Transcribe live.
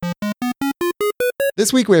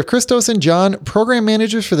This week we have Christos and John, program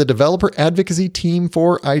managers for the developer advocacy team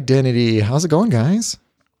for Identity. How's it going, guys?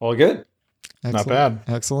 All good. Excellent. Not bad.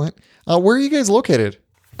 Excellent. Where are you guys located?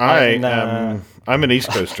 I'm an East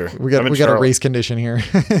Coaster. We got a race condition here.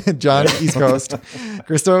 John, East Coast.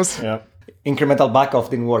 Christos? Yeah. Incremental backoff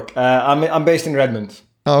didn't work. I'm based in Redmond.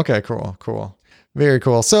 Oh, okay, cool. Very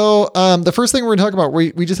cool. So the first thing we're going to talk about,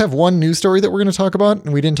 we just have one news story that we're going to talk about,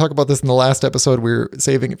 and we didn't talk about this in the last episode. We're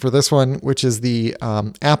saving it for this one, which is the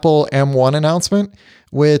Apple M1 announcement,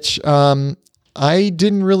 which I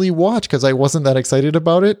didn't really watch because I wasn't that excited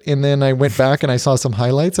about it. And then I went back and I saw some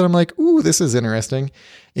highlights, and I'm like, ooh, this is interesting.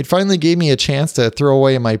 It finally gave me a chance to throw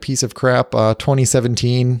away my piece of crap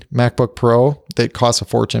 2017 MacBook Pro that costs a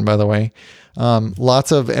fortune, by the way.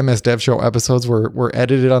 Lots of MS Dev Show episodes were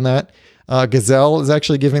edited on that. Gazelle is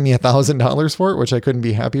actually giving me $1,000 for it, which I couldn't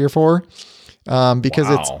be happier for.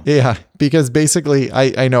 Because because basically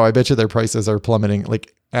I know, I bet you their prices are plummeting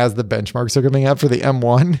like as the benchmarks are coming out for the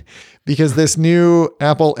M1, because this new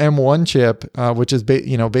Apple M1 chip, which is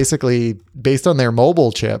basically based on their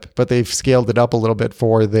mobile chip, but they've scaled it up a little bit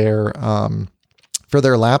for their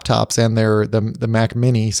laptops and the Mac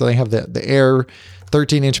Mini. So they have the Air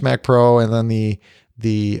 13-inch Mac Pro and then the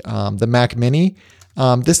Mac Mini.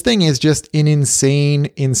 This thing is just an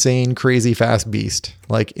insane, crazy fast beast,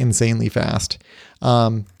 like insanely fast.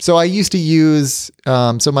 So I used to use,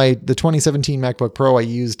 the 2017 MacBook Pro, I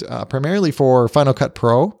used primarily for Final Cut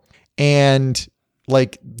Pro, and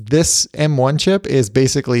like this M1 chip is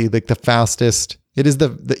basically like the fastest. It is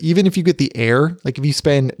the even if you get the Air, like if you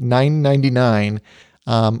spend $999,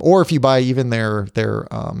 or if you buy even their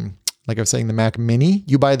like I was saying, the Mac Mini,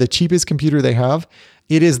 you buy the cheapest computer they have.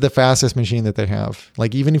 It is the fastest machine that they have.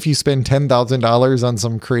 Like even if you spend $10,000 on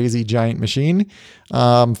some crazy giant machine,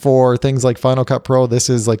 for things like Final Cut Pro, this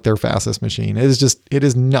is like their fastest machine. It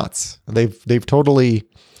is nuts. They've totally,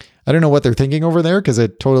 I don't know what they're thinking over there, because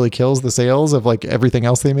it totally kills the sales of like everything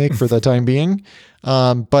else they make for the time being.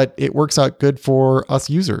 But it works out good for us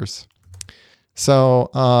users. So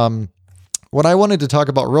what I wanted to talk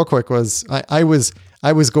about real quick was I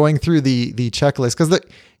was going through the checklist, because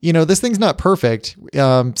this thing's not perfect.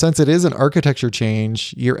 Since it is an architecture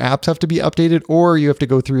change, your apps have to be updated, or you have to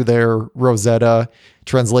go through their Rosetta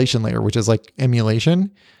translation layer, which is like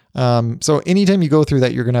emulation. So anytime you go through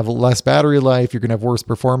that, you're going to have less battery life. You're going to have worse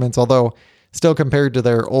performance, although still compared to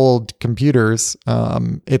their old computers,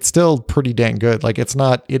 it's still pretty dang good. Like it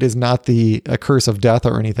is not a curse of death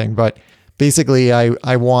or anything, but basically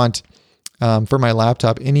I want, for my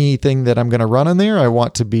laptop, anything that I'm going to run on there, I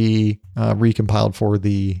want to be recompiled for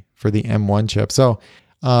the M1 chip. So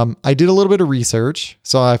I did a little bit of research.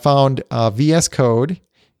 So I found VS Code.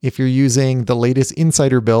 If you're using the latest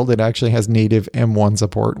Insider build, it actually has native M1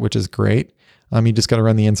 support, which is great. You just got to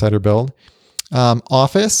run the Insider build.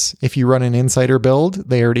 Office, if you run an Insider build,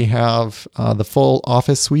 they already have the full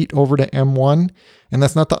Office suite over to M1. And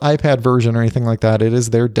that's not the iPad version or anything like that. It is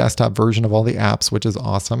their desktop version of all the apps, which is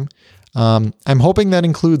awesome. I'm hoping that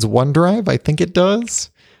includes OneDrive. I think it does.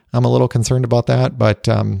 I'm a little concerned about that, but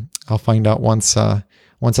I'll find out once I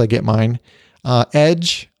get mine.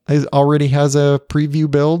 Edge already has a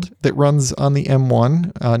preview build that runs on the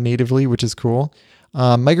M1 natively, which is cool.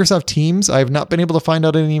 Microsoft Teams, I have not been able to find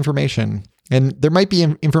out any information, and there might be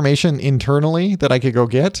information internally that I could go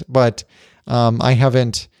get, but I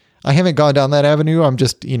haven't gone down that avenue. I'm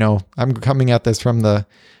just, I'm coming at this from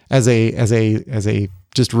as a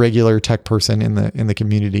just regular tech person in the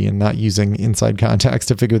community, and not using inside contacts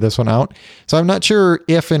to figure this one out. So I'm not sure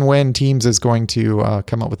if and when Teams is going to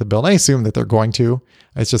come up with a build. I assume that they're going to.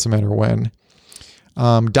 It's just a matter of when.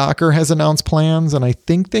 Docker has announced plans, and I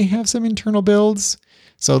think they have some internal builds.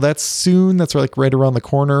 So that's soon. That's like right around the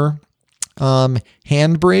corner.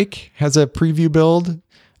 Handbrake has a preview build,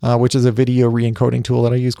 which is a video re-encoding tool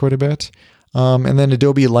that I use quite a bit. And then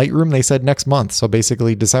Adobe Lightroom, they said next month. So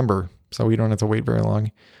basically December. So we don't have to wait very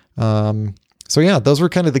long. So yeah, those were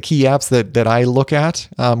kind of the key apps that I look at,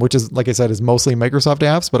 which is, like I said, is mostly Microsoft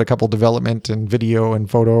apps, but a couple development and video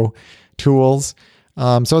and photo tools.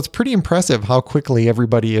 So it's pretty impressive how quickly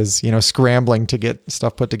everybody is, scrambling to get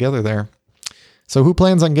stuff put together there. So who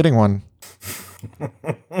plans on getting one?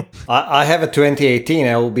 I have a 2018.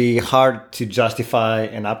 It will be hard to justify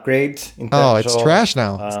an upgrade. It's trash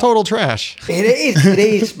now. It's total trash. It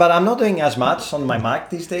is. But I'm not doing as much on my Mac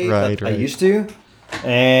these days that I used to,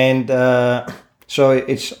 and so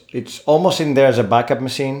it's almost in there as a backup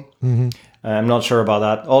machine. Mm-hmm. I'm not sure about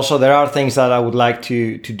that. Also, there are things that I would like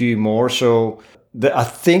to do more. So I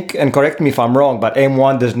think, and correct me if I'm wrong, but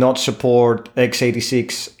M1 does not support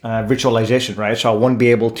x86 virtualization, right? So I won't be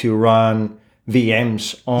able to run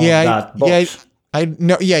VMs on that box.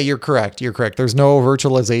 Yeah, you're correct. There's no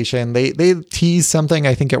virtualization. They tease something,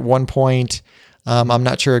 I think, at one point. I'm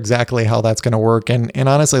not sure exactly how that's going to work. And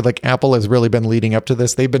honestly, like Apple has really been leading up to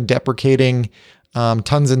this. They've been deprecating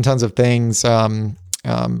tons and tons of things, on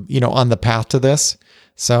the path to this.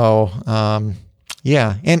 So,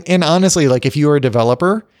 yeah. And honestly, like if you are a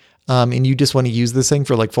developer, and you just want to use this thing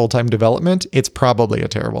for like full-time development, it's probably a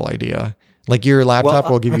terrible idea. Like your laptop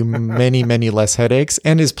will give you many, many less headaches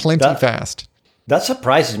and is plenty fast. That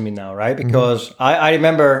surprises me now, right? Because I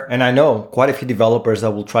remember, and I know quite a few developers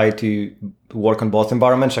that will try to work on both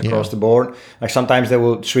environments across the board. Like sometimes they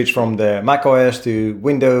will switch from the Mac OS to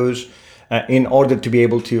Windows in order to be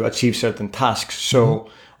able to achieve certain tasks. So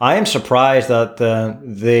I am surprised that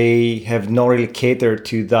they have not really catered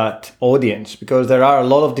to that audience, because there are a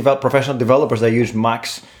lot of professional developers that use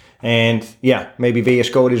Macs. And yeah, maybe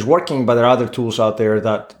VS Code is working, but there are other tools out there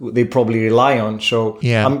that they probably rely on. So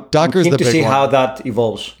I'm keen to see how that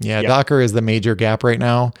evolves. Yeah, Docker is the major gap right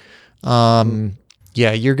now.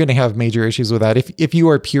 Yeah, you're going to have major issues with that. If you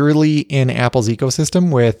are purely in Apple's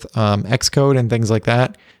ecosystem with Xcode and things like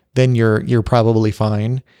that, then you're probably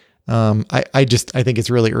fine. I think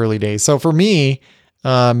it's really early days. So for me,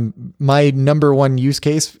 my number one use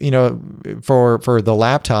case, for the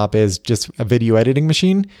laptop is just a video editing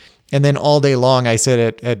machine. And then all day long, I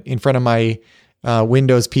sit in front of my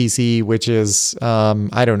Windows PC, which is,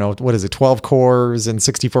 I don't know, what is it, 12 cores and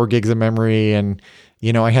 64 gigs of memory. And,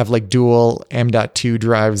 I have like dual M.2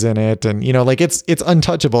 drives in it. And, like it's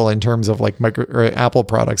untouchable in terms of like Apple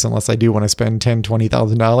products, unless I do want to spend $10,000,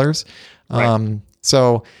 $20,000. Right.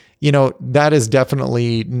 So, that is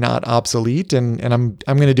definitely not obsolete. And I'm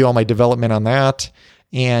going to do all my development on that.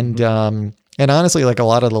 And honestly, like a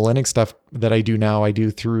lot of the Linux stuff that I do now, I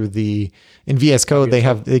do through in VS Code,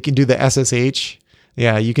 they can do the SSH.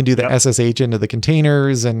 Yeah, you can do the SSH into the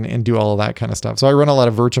containers and do all of that kind of stuff. So I run a lot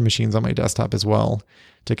of virtual machines on my desktop as well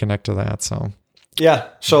to connect to that. So yeah.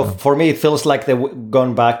 So for me, it feels like they've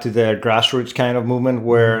gone back to the grassroots kind of movement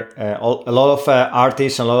where a lot of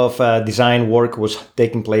artists and a lot of design work was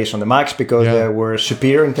taking place on the Macs because they were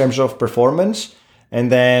superior in terms of performance.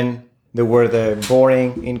 And then there were the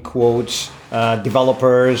boring, in quotes,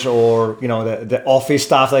 developers or, the office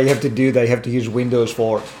stuff that you have to use Windows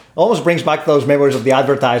for. Almost brings back those memories of the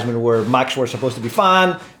advertisement where Macs were supposed to be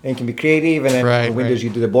fun and can be creative, and then on Windows you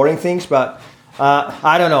do the boring things. But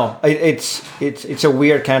I don't know. It's a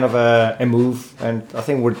weird kind of a move, and I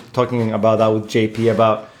think we're talking about that with JP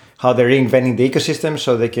about how they're reinventing the ecosystem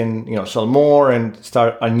so they can sell more and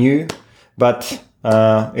start anew. But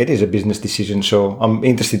it is a business decision, so I'm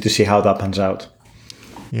interested to see how that pans out.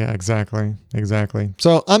 Yeah, exactly.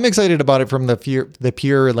 So I'm excited about it from the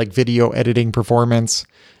pure like video editing performance,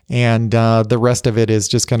 and the rest of it is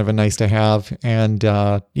just kind of a nice to have. And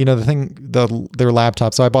their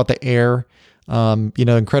laptop. So I bought the Air.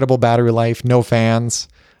 Incredible battery life, no fans.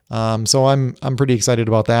 So I'm pretty excited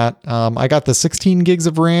about that. I got the 16 gigs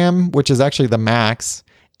of RAM, which is actually the max.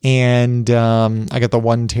 And I got the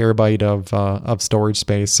 1 terabyte of storage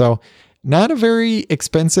space. So not a very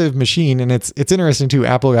expensive machine. And it's interesting too.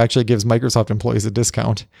 Apple actually gives Microsoft employees a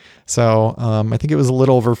discount. So I think it was a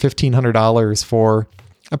little over $1,500 for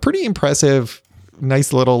a pretty impressive,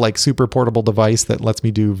 nice little like super portable device that lets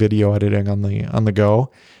me do video editing on the go,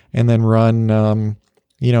 and then run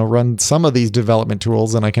some of these development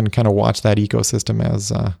tools, and I can kind of watch that ecosystem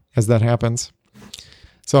as that happens.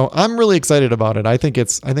 So I'm really excited about it. I think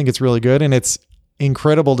it's really good, and it's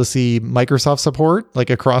incredible to see Microsoft support like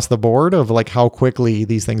across the board of like how quickly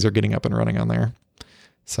these things are getting up and running on there.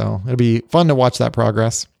 So it'll be fun to watch that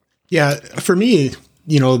progress. Yeah, for me,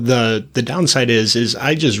 the downside is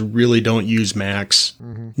I just really don't use Macs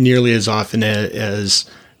nearly as often as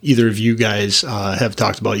either of you guys have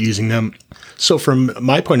talked about using them. So from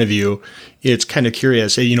my point of view, it's kind of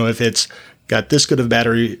curious, if it's got this good of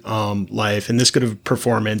battery life and this good of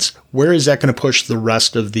performance, where is that going to push the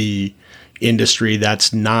rest of the industry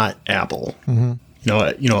that's not Apple?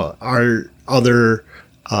 Are other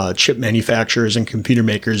chip manufacturers and computer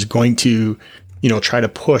makers going to, try to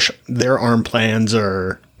push their ARM plans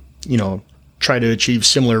or, try to achieve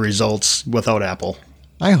similar results without Apple?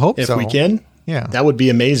 I hope so. If we can. Yeah. That would be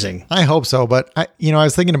amazing. I hope so. But I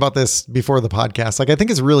was thinking about this before the podcast. Like, I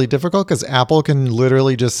think it's really difficult because Apple can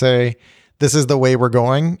literally just say, this is the way we're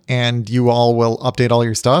going, and you all will update all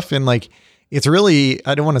your stuff. And like, it's really,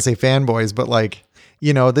 I don't want to say fanboys, but like,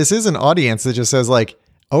 this is an audience that just says like,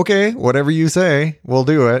 okay, whatever you say, we'll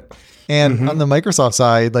do it. And on the Microsoft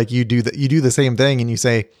side, like you do the same thing and you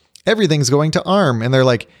say, everything's going to ARM. And they're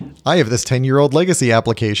like, I have this 10-year-old legacy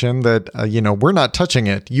application that, we're not touching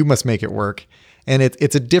it. You must make it work. And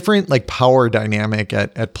it's a different like power dynamic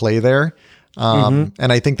at play there. And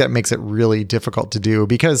I think that makes it really difficult to do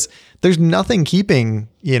because there's nothing keeping,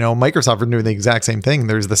 Microsoft from doing the exact same thing.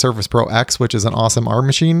 There's the Surface Pro X, which is an awesome ARM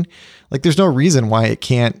machine. Like there's no reason why it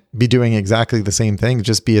can't be doing exactly the same thing,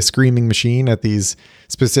 just be a screaming machine at these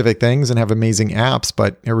specific things and have amazing apps.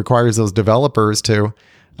 But it requires those developers to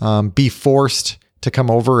be forced to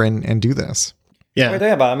come over and do this. Yeah.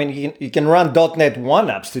 I mean, you can run .NET 1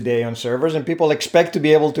 apps today on servers, and people expect to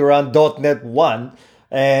be able to run .NET 1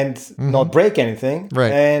 and not break anything.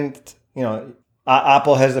 Right. And,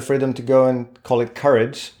 Apple has the freedom to go and call it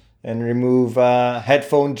courage and remove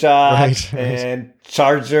headphone jack and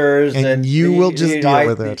chargers. And you will just deal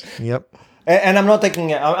with it. Yep. And I'm not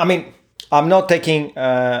taking, I'm not taking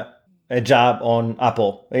a jab on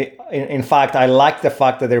Apple. In fact, I like the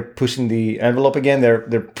fact that they're pushing the envelope again.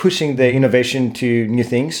 They're pushing the innovation to new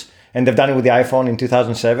things. And they've done it with the iPhone in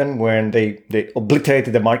 2007 when they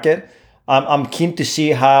obliterated the market. I'm keen to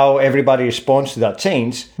see how everybody responds to that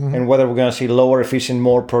change and whether we're going to see lower efficient,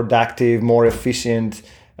 more productive, more efficient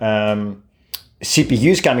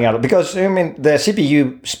CPUs coming out. Because, the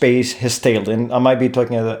CPU space has stalled. And I might be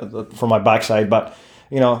talking from my backside, but,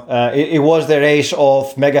 it was the race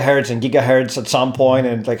of megahertz and gigahertz at some point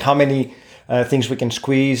and like how many things we can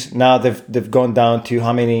squeeze. Now they've gone down to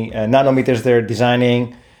how many nanometers they're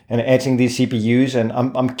designing and etching these CPUs. And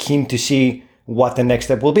I'm keen to see what the next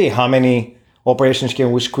step will be. How many operations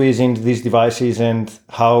can we squeeze into these devices and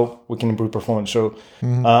how we can improve performance. So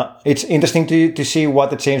it's interesting to see what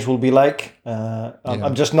the change will be like.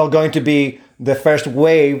 I'm just not going to be the first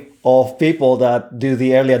wave of people that do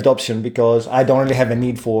the early adoption because I don't really have a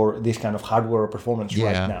need for this kind of hardware or performance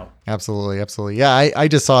right now. Absolutely. Yeah, I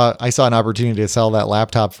saw an opportunity to sell that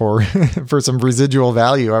laptop for for some residual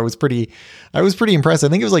value. I was pretty impressed. I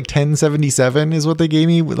think it was like $10.77 is what they gave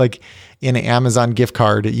me, like in an Amazon gift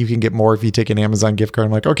card. You can get more if you take an Amazon gift card.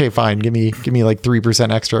 I'm like, okay, fine, give me like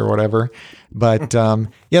 3% extra or whatever. But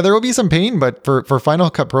there will be some pain. But for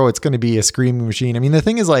Final Cut Pro, it's going to be a screaming machine. I mean, the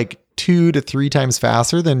thing is like 2 to 3 times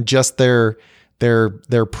faster than just their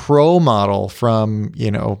Pro model from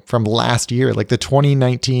last year. Like the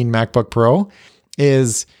 2019 MacBook Pro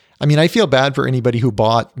is, I feel bad for anybody who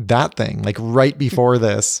bought that thing like right before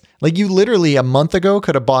this. Like you literally a month ago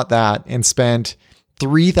could have bought that and spent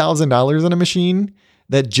 $3,000 on a machine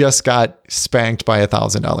that just got spanked by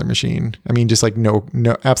 $1,000 machine. Just like no,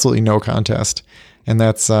 absolutely no contest. And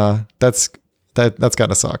that's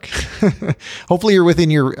gotta suck. Hopefully you're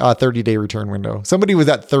within your 30-day return window. Somebody was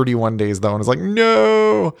at 31 days though, and was like,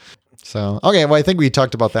 no. So, okay. Well, I think we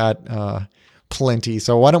talked about that plenty.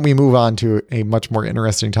 So why don't we move on to a much more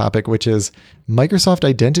interesting topic, which is Microsoft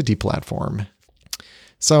Identity Platform.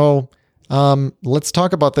 So, let's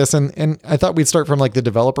talk about this. And I thought we'd start from like the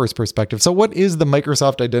developer's perspective. So what is the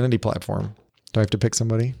Microsoft Identity Platform? Do I have to pick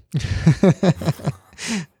somebody?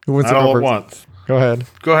 Who wants to go at once? Go ahead.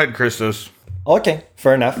 Go ahead, Christos. Okay,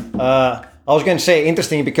 fair enough. I was going to say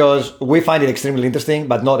interesting because we find it extremely interesting,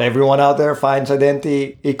 but not everyone out there finds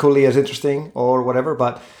identity equally as interesting or whatever.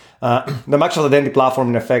 But the Microsoft Identity Platform,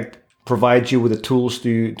 in effect, provides you with the tools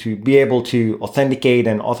to be able to authenticate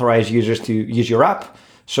and authorize users to use your app.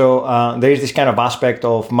 So there is this kind of aspect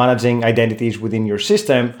of managing identities within your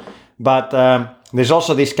system, but there's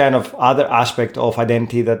also this kind of other aspect of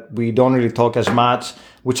identity that we don't really talk as much,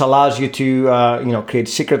 which allows you to create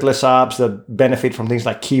secretless apps that benefit from things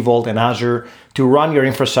like Key Vault and Azure to run your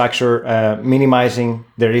infrastructure, minimizing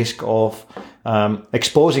the risk of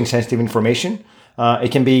exposing sensitive information.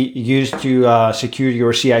 It can be used to secure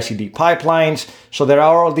your CI/CD pipelines. So there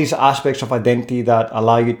are all these aspects of identity that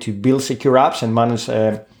allow you to build secure apps and manage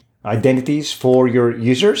identities for your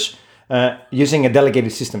users using a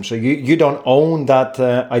delegated system. So you don't own that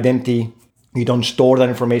identity. You don't store that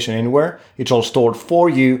information anywhere. It's all stored for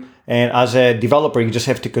you. And as a developer, you just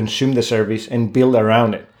have to consume the service and build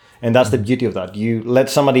around it. And that's the beauty of that. You let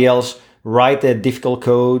somebody else write the difficult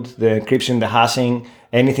code, the encryption, the hashing,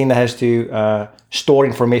 anything that has to store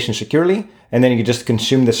information securely. And then you just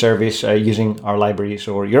consume the service using our libraries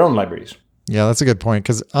or your own libraries. Yeah, that's a good point.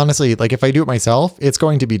 Because honestly, like if I do it myself, it's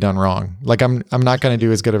going to be done wrong. Like I'm not going to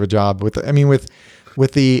do as good of a job with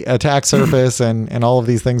the attack surface and all of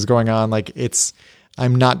these things going on. Like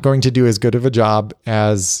I'm not going to do as good of a job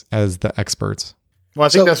as the experts. Well, I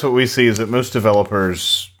think that's what we see is that most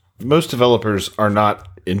developers are not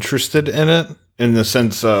interested in it in the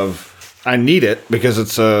sense of I need it because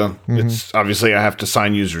it's obviously I have to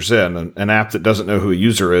sign users in. An app that doesn't know who a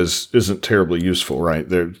user is isn't terribly useful, right?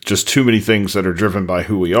 There are just too many things that are driven by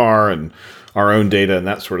who we are and our own data and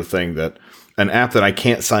that sort of thing that an app that I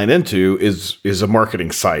can't sign into is a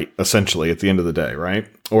marketing site, essentially, at the end of the day, right?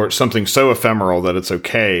 Or it's something so ephemeral that it's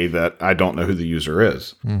okay that I don't know who the user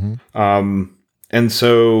is. And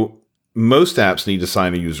so most apps need to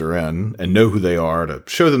sign a user in and know who they are to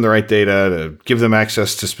show them the right data, to give them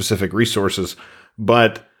access to specific resources.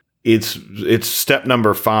 But it's step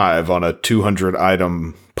number 5 on a 200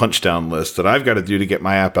 item punch down list that I've got to do to get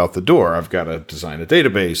my app out the door. I've got to design a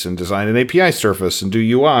database and design an API surface and do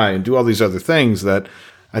UI and do all these other things that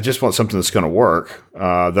I just want something that's going to work,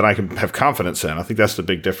 that I can have confidence in. I think that's the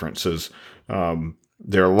big difference is,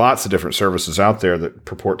 there are lots of different services out there that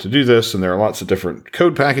purport to do this, and there are lots of different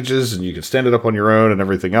code packages, and you can stand it up on your own and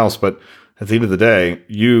everything else. But at the end of the day,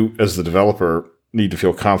 you as the developer need to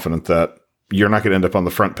feel confident that you're not going to end up on the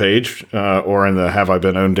front page or in the have I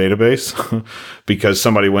been owned database because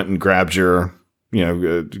somebody went and grabbed your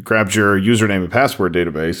username and password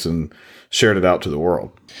database and shared it out to the world.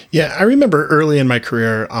 Yeah, I remember early in my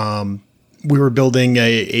career, we were building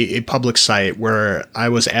a public site where I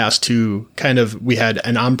was asked to we had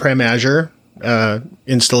an on-prem Azure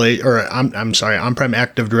on-prem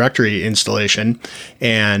Active Directory installation.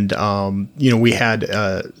 And, we had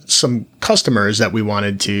some customers that we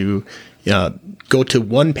wanted to go to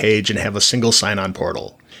one page and have a single sign-on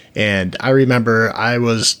portal. And I remember I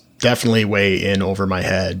was definitely way in over my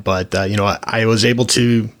head, but, I was able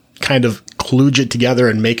to kind of kludge it together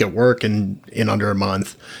and make it work in under a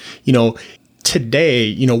month.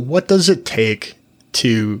 Today, what does it take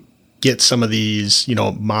to get some of these,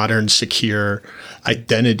 modern, secure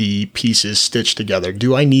identity pieces stitched together?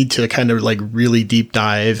 Do I need to kind of like really deep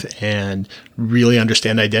dive and really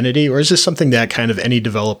understand identity? Or is this something that kind of any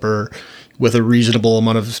developer with a reasonable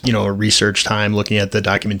amount of, research time looking at the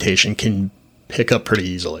documentation can pick up pretty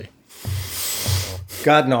easily?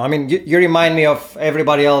 God, no. I mean, you remind me of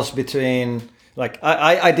everybody else between, like,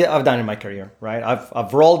 I've done in my career, right?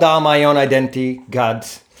 I've rolled down my own identity. God,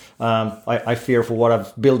 I fear for what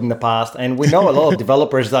I've built in the past. And we know a lot of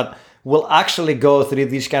developers that will actually go through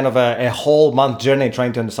this kind of a whole month journey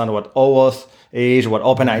trying to understand what OAuth is, what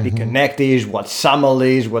OpenID Connect is, what SAML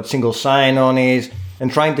is, what single sign-on is,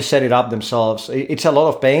 and trying to set it up themselves. It's a lot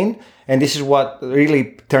of pain. And this is what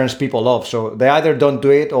really turns people off. So they either don't do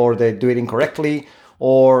it or they do it incorrectly,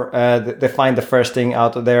 or they find the first thing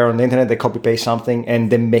out there on the internet, they copy paste something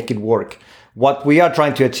and they make it work. What we are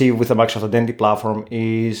trying to achieve with the Microsoft Identity Platform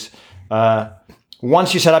is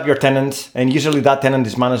once you set up your tenant, and usually that tenant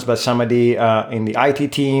is managed by somebody in the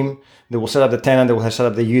IT team, they will set up the tenant, they will set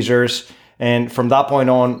up the users. And from that point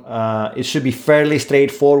on, it should be fairly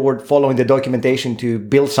straightforward following the documentation to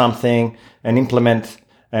build something and implement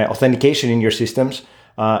authentication in your systems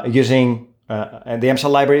using and the MSAL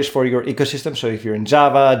libraries for your ecosystem. So if you're in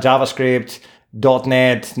Java, JavaScript,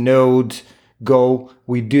 .NET, Node, Go,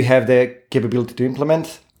 we do have the capability to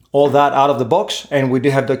implement all that out of the box. And we do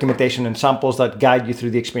have documentation and samples that guide you through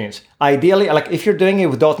the experience. Ideally, like if you're doing it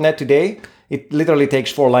with .NET today, it literally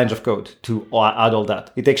takes 4 lines of code to add all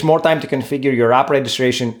that. It takes more time to configure your app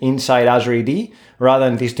registration inside Azure AD rather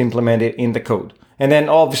than just to implement it in the code. And then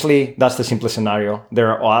obviously that's the simplest scenario.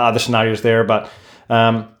 There are other scenarios there, but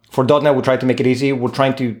for .NET, we try to make it easy. We're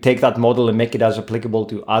trying to take that model and make it as applicable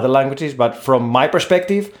to other languages. But from my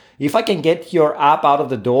perspective, if I can get your app out of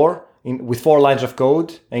the door with 4 lines of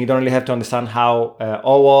code, and you don't really have to understand how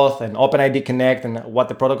OAuth and OpenID Connect and what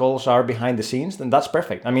the protocols are behind the scenes, then that's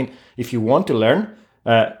perfect. I mean, if you want to learn,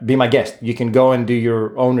 be my guest. You can go and do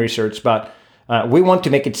your own research. But we want to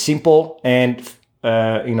make it simple and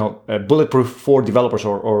bulletproof for developers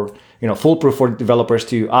or foolproof for developers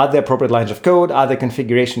to add the appropriate lines of code, add the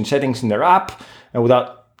configuration settings in their app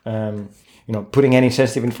without putting any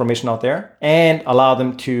sensitive information out there, and allow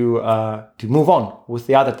them to move on with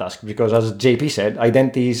the other tasks. Because as JP said,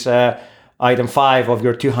 identity is item 5 of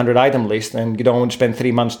your 200 item list, and you don't want to spend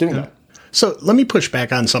 3 months doing that. So let me push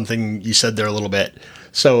back on something you said there a little bit.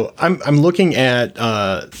 So I'm looking at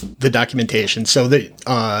the documentation. So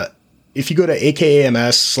if you go to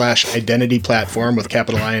AKAMS/identity platform with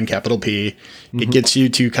capital I and capital P, it gets you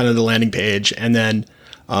to kind of the landing page. And then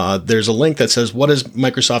there's a link that says, what is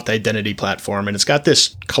Microsoft Identity Platform? And it's got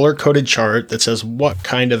this color-coded chart that says, what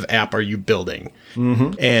kind of app are you building?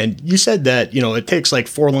 And you said that, it takes like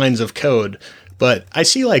 4 lines of code, but I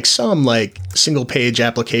see like some like single page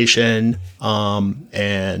application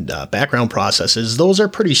and background processes. Those are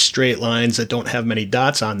pretty straight lines that don't have many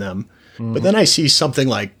dots on them. But then I see something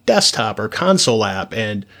like desktop or console app,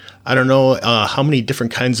 and I don't know how many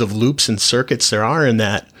different kinds of loops and circuits there are in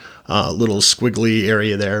that little squiggly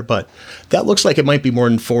area there. But that looks like it might be more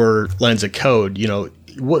than 4 lines of code. You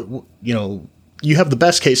have the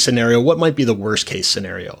best case scenario. What might be the worst case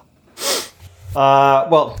scenario?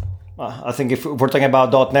 I think if we're talking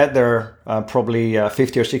about .NET, there are probably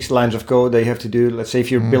 50 or 60 lines of code that you have to do. Let's say if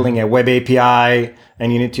you're building a web API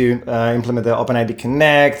and you need to implement the OpenID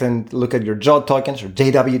Connect and look at your JWT tokens or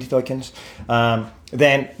JWT tokens,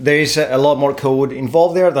 then there is a lot more code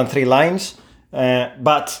involved there than 3 lines,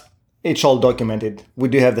 but it's all documented. We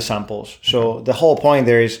do have the samples. So the whole point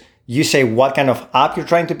there is you say what kind of app you're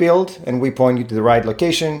trying to build, and we point you to the right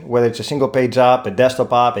location, whether it's a single page app, a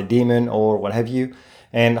desktop app, a daemon, or what have you.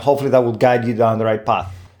 And hopefully that will guide you down the right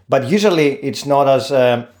path. But usually it's not as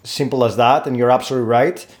simple as that, and you're absolutely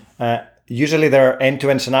right. Usually there are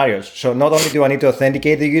end-to-end scenarios. So not only do I need to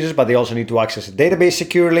authenticate the users, but they also need to access the database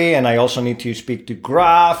securely, and I also need to speak to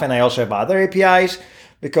Graph, and I also have other APIs,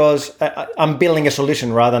 because I'm building a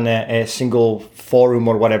solution rather than a single forum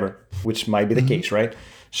or whatever, which might be the case, right?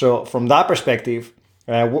 So from that perspective,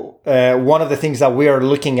 one of the things that we are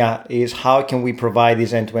looking at is how can we provide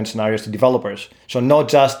these end-to-end scenarios to developers. So not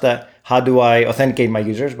just how do I authenticate my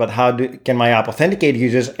users, but can my app authenticate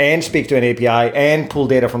users and speak to an API and pull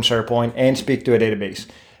data from SharePoint and speak to a database.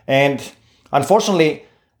 And unfortunately,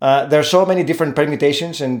 there are so many different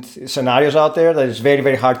permutations and scenarios out there that it's very,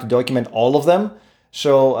 very hard to document all of them.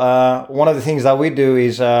 So one of the things that we do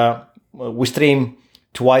is we stream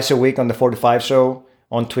twice a week on the 45 show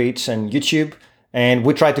on Twitch and YouTube. And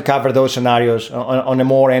we try to cover those scenarios on a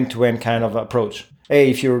more end-to-end kind of approach. Hey,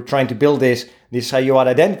 if you're trying to build this is how you add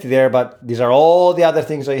identity there, but these are all the other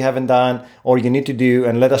things that you haven't done or you need to do,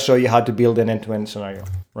 and let us show you how to build an end-to-end scenario,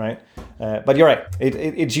 right? But you're right.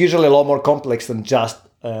 It's usually a lot more complex than just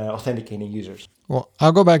authenticating users. Well,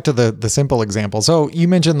 I'll go back to the simple example. So you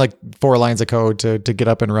mentioned like 4 lines of code to get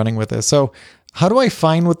up and running with this. So how do I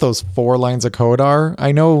find what those 4 lines of code are?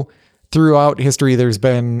 I know throughout history, there was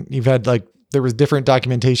different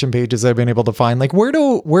documentation pages I've been able to find. Like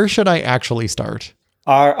where should I actually start?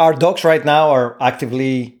 Our docs right now are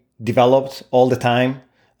actively developed all the time.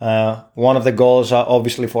 One of the goals,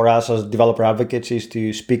 obviously, for us as developer advocates is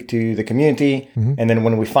to speak to the community. Mm-hmm. And then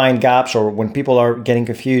when we find gaps or when people are getting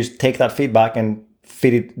confused, take that feedback and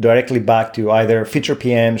feed it directly back to either feature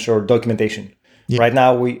PMs or documentation. Yeah. Right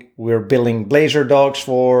now, we're building Blazor docs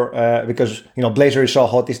because Blazor is so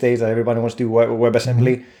hot these days that everybody wants to do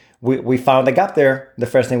WebAssembly. Mm-hmm. We found a gap there. The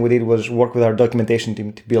first thing we did was work with our documentation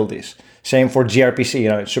team to build this. Same for gRPC.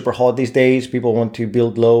 It's super hot these days. People want to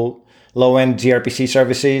build low-end gRPC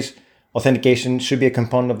services. Authentication should be a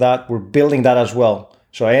component of that. We're building that as well.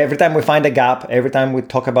 So every time we find a gap, every time we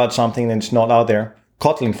talk about something that's not out there,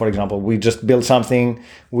 Kotlin, for example, we just built something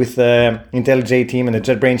with the IntelliJ team and the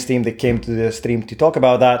JetBrains team that came to the stream to talk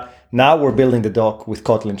about that. Now we're building the doc with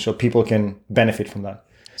Kotlin so people can benefit from that.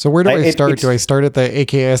 So where do I start? Do I start at the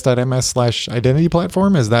aks.ms/identity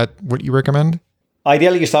platform? Is that what you recommend?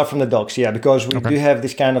 Ideally, you start from the docs, yeah, because we do have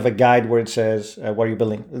this kind of a guide where it says what you're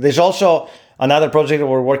building. There's also another project that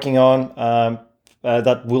we're working on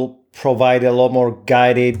that will provide a lot more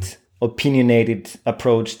guided, opinionated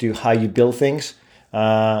approach to how you build things.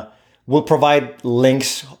 We'll provide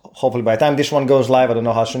links, hopefully by the time this one goes live. I don't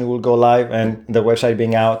know how soon it will go live, and the website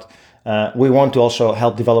being out. We want to also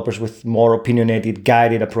help developers with more opinionated,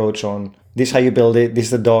 guided approach on this is how you build it, this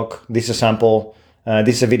is the doc, this is a sample,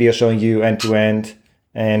 this is a video showing you end-to-end,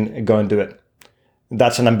 and go and do it.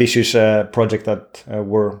 That's an ambitious project that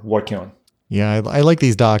we're working on. Yeah, I like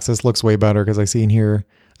these docs. This looks way better because I see in here,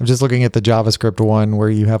 I'm just looking at the JavaScript one where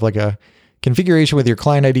you have like a configuration with your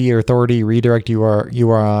client ID, your authority, redirect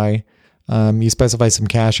URI. You specify some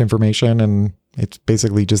cache information, and it's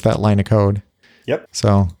basically just that line of code. Yep.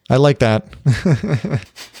 So I like that.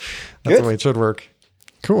 That's the way it should work.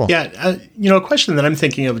 Cool. Yeah. A question that I'm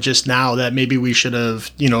thinking of just now that maybe we should have,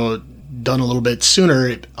 done a little bit sooner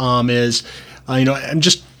is, I'm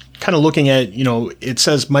just kind of looking at, it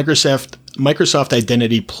says Microsoft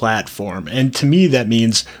Identity Platform. And to me, that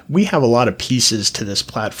means we have a lot of pieces to this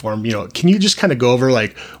platform. Can you just kind of go over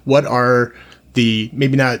like what are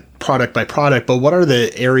maybe not product by product, but what are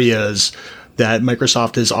the areas that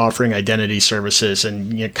Microsoft is offering identity services,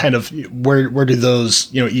 and kind of where do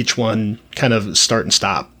those, each one kind of start and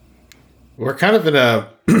stop? We're kind of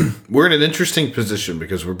we're in an interesting position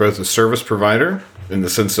because we're both a service provider in the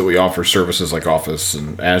sense that we offer services like Office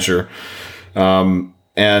and Azure,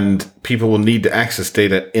 and people will need to access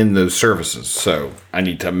data in those services. So I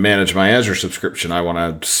need to manage my Azure subscription. I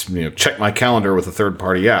want to check my calendar with a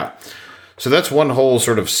third-party app. So that's one whole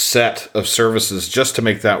sort of set of services just to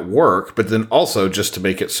make that work, but then also just to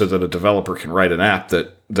make it so that a developer can write an app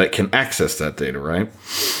that can access that data, right?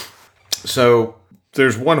 So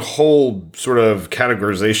there's one whole sort of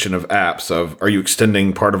categorization of apps of, are you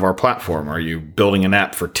extending part of our platform? Are you building an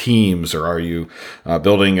app for Teams, or are you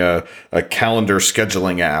building a calendar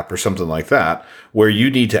scheduling app or something like that, where you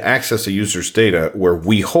need to access a user's data where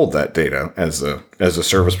we hold that data as a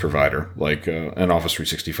service provider, like an Office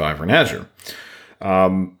 365 or an Azure.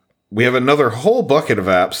 We have another whole bucket of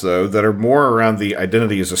apps, though, that are more around the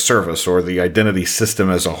identity as a service or the identity system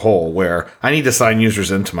as a whole, where I need to sign users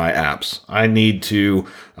into my apps. I need to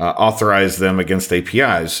authorize them against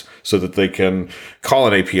APIs so that they can call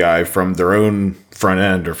an API from their own front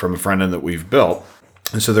end or from a front end that we've built.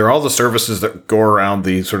 And so there are all the services that go around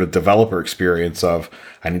the sort of developer experience of,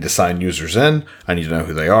 I need to sign users in, I need to know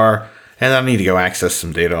who they are, and I need to go access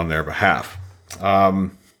some data on their behalf.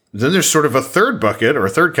 Then there's sort of a third bucket or a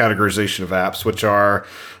third categorization of apps, which are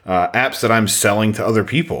apps that I'm selling to other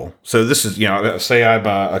people. So this is, say I'm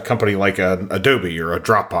a company like Adobe or a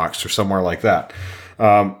Dropbox or somewhere like that.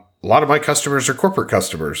 A lot of my customers are corporate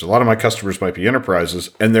customers. A lot of my customers might be enterprises.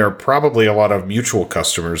 And there are probably a lot of mutual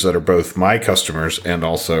customers that are both my customers and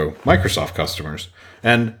also Microsoft customers.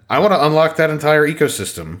 And I want to unlock that entire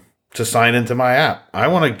ecosystem to sign into my app. I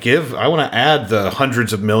want to add the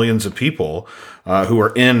hundreds of millions of people who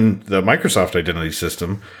are in the Microsoft identity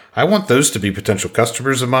system. I want those to be potential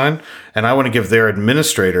customers of mine, and I want to give their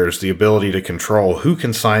administrators the ability to control who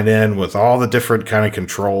can sign in with all the different kind of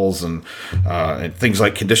controls and things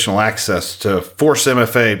like conditional access to force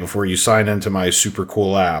MFA before you sign into my super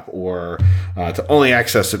cool app, or to only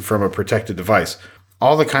access it from a protected device.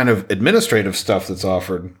 All the kind of administrative stuff that's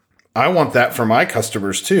offered, I want that for my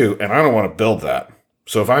customers too, and I don't want to build that.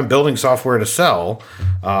 So if I'm building software to sell,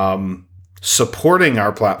 supporting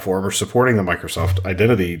our platform or supporting the Microsoft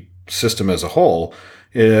identity system as a whole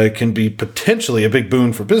can be potentially a big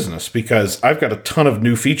boon for business, because I've got a ton of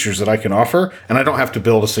new features that I can offer, and I don't have to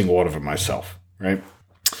build a single one of them myself, right?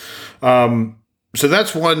 So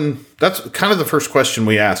that's kind of the first question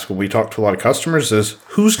we ask when we talk to a lot of customers is,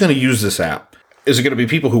 who's going to use this app? Is it going to be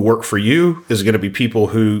people who work for you? Is it going to be people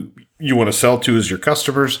who you want to sell to as your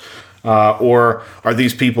customers? Or are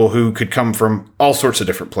these people who could come from all sorts of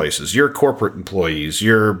different places? Your corporate employees,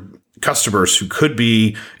 your customers who could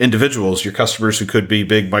be individuals, your customers who could be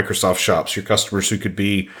big Microsoft shops, your customers who could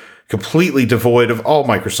be completely devoid of all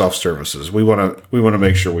Microsoft services. We want to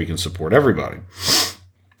make sure we can support everybody.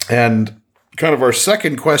 And kind of our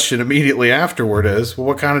second question immediately afterward is, well,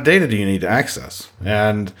 what kind of data do you need to access?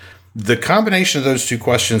 And the combination of those two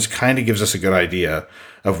questions kind of gives us a good idea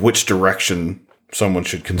of which direction someone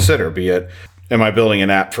should consider, be it, am I building an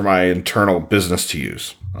app for my internal business to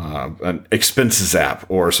use, an expenses app,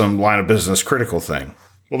 or some line of business critical thing?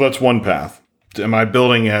 Well, that's one path. Am I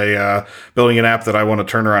building an app that I want to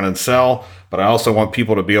turn around and sell, but I also want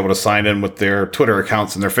people to be able to sign in with their Twitter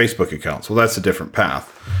accounts and their Facebook accounts? Well, that's a different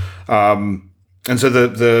path. And so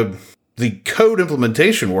the code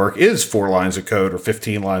implementation work is 4 lines of code or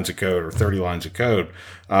 15 lines of code or 30 lines of code.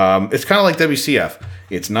 It's kind of like WCF.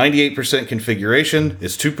 It's 98% configuration,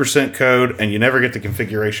 it's 2% code, and you never get the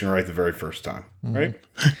configuration right the very first time, right?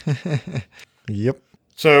 Yep.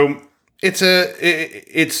 So it's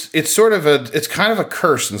kind of a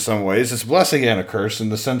curse in some ways. It's a blessing and a curse in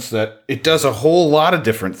the sense that it does a whole lot of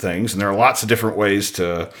different things, and there are lots of different ways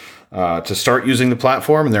to start using the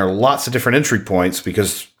platform, and there are lots of different entry points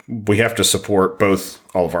because we have to support both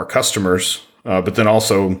all of our customers, but then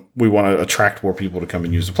also we want to attract more people to come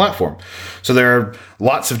and use the platform. So there are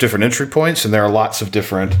lots of different entry points, and there are lots of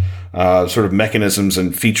different sort of mechanisms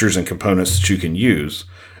and features and components that you can use,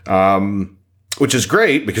 which is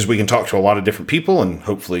great because we can talk to a lot of different people and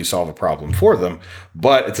hopefully solve a problem for them.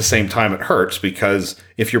 But at the same time, it hurts because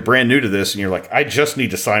if you're brand new to this and you're like, I just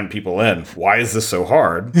need to sign people in, why is this so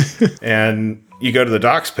hard? And you go to the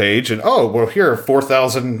docs page and, oh, well, here are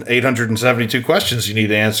 4,872 questions you need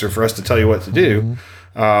to answer for us to tell you what to do.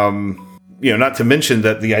 Not to mention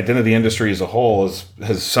that the identity industry as a whole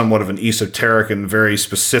has somewhat of an esoteric and very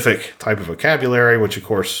specific type of vocabulary, which of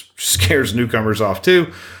course scares newcomers off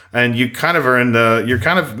too. And you kind of you're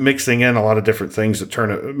kind of mixing in a lot of different things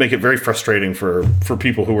that make it very frustrating for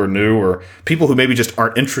people who are new or people who maybe just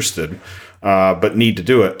aren't interested, but need to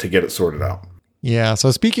do it to get it sorted out. Yeah. So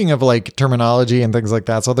speaking of like terminology and things like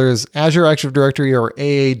that, so there's Azure Active Directory or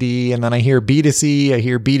AAD, and then I hear B2C, I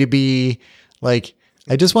hear B2B. Like,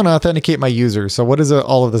 I just want to authenticate my user. So what is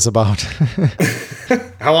all of this about?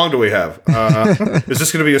 How long do we have? Is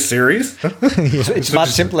this going to be a series? It's much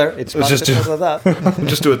simpler. It's much simpler than that. We'll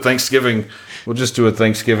just do a Thanksgiving. We'll just do a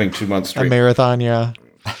Thanksgiving 2 months straight. A marathon, yeah.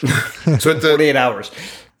 So 48 hours.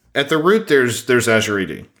 At the root, there's Azure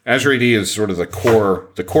AD. Azure AD is sort of the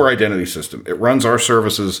core identity system. It runs our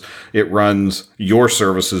services. It runs your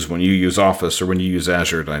services when you use Office or when you use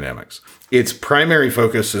Azure Dynamics. Its primary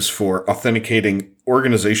focus is for authenticating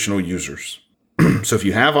organizational users. So if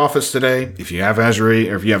you have Office today, if you have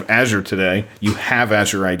Azure, or if you have Azure today, you have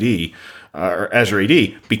Azure ID or Azure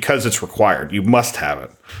AD because it's required. You must have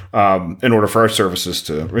it in order for our services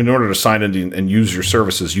in order to sign in and use your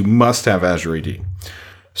services. You must have Azure AD.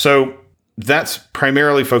 So that's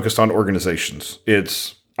primarily focused on organizations.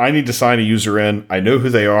 I need to sign a user in. I know who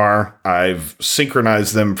they are. I've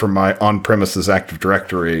synchronized them from my on-premises Active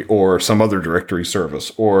Directory or some other directory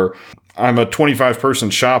service, or I'm a 25-person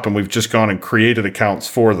shop and we've just gone and created accounts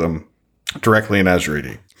for them directly in Azure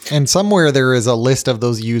AD. And somewhere there is a list of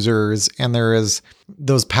those users, and there is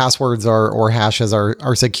those passwords or hashes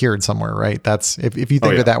are secured somewhere, right? That's if you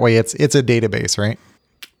think of it that way, it's a database, right?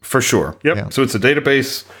 For sure. Yep. Yeah. So it's a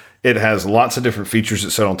database. It has lots of different features that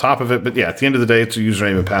sit on top of it. But yeah, at the end of the day, it's a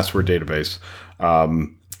username and password database.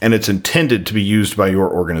 And it's intended to be used by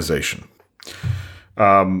your organization.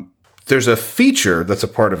 There's a feature that's a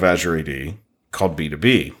part of Azure AD called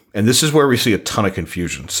B2B. And this is where we see a ton of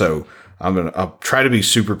confusion. So I'll try to be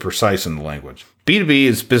super precise in the language. B2B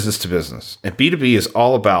is business to business. And B2B is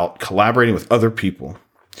all about collaborating with other people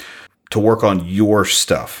to work on your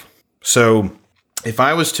stuff. So if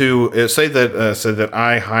I was to say that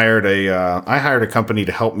I hired a company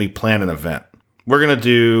to help me plan an event, we're going to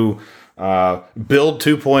do Build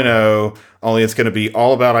 2.0, only it's going to be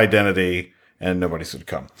all about identity, and nobody's going to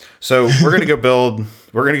come. So we're going to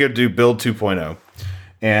go do Build 2.0,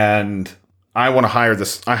 and I want to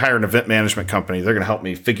hire an event management company. They're going to help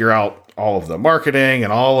me figure out all of the marketing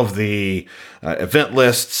and all of the event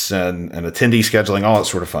lists and attendee scheduling, all that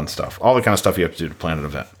sort of fun stuff, all the kind of stuff you have to do to plan an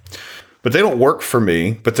event. But they don't work for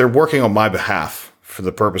me, but they're working on my behalf for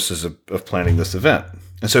the purposes of planning this event.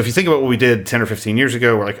 And so if you think about what we did 10 or 15 years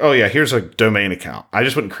ago, we're like, oh yeah, here's a domain account. I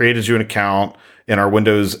just went and created you an account in our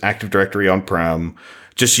Windows Active Directory on-prem.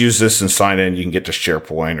 Just use this and sign in. You can get to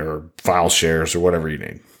SharePoint or file shares or whatever you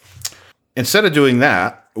need. Instead of doing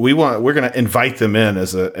that, we're going to invite them in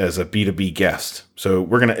as a B2B guest. So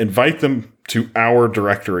we're going to invite them to our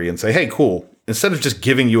directory and say, hey, cool. Instead of just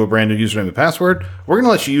giving you a brand new username and password, we're going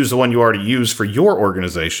to let you use the one you already use for your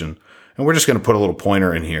organization. And we're just going to put a little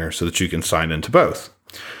pointer in here so that you can sign into both.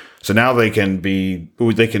 So now they can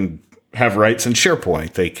have rights in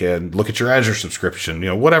SharePoint. They can look at your Azure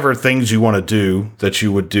subscription, whatever things you want to do that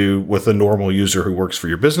you would do with a normal user who works for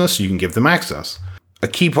your business, you can give them access. A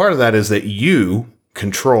key part of that is that you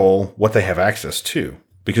control what they have access to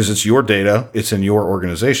because it's your data. It's in your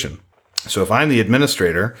organization. So if I'm the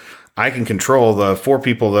administrator, I can control the 4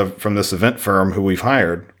 people from this event firm who we've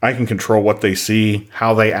hired. I can control what they see,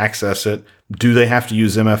 how they access it. Do they have to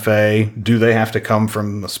use MFA? Do they have to come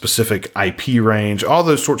from a specific IP range? All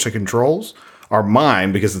those sorts of controls are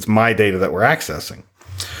mine because it's my data that we're accessing.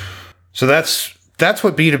 So that's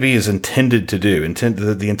what B2B is intended to do.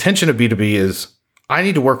 The intention of B2B is I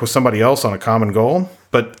need to work with somebody else on a common goal,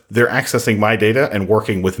 but they're accessing my data and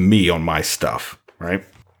working with me on my stuff, right?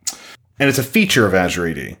 And it's a feature of Azure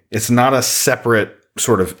AD. It's not a separate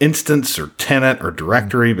sort of instance or tenant or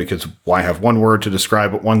directory because why have one word to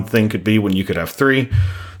describe what one thing could be when you could have 3?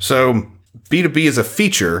 So B2B is a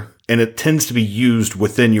feature and it tends to be used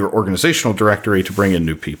within your organizational directory to bring in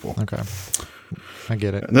new people. Okay. I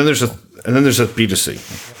get it. And then there's a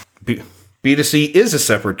B2C. B2C is a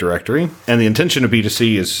separate directory, and the intention of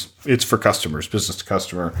B2C is it's for customers, business to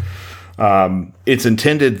customer. It's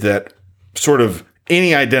intended that sort of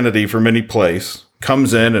any identity from any place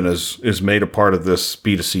comes in and is made a part of this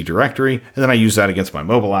B2C directory, and then I use that against my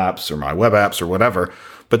mobile apps or my web apps or whatever.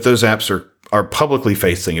 But those apps are publicly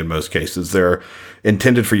facing in most cases. They're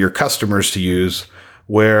intended for your customers to use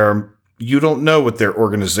where you don't know what their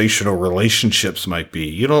organizational relationships might be.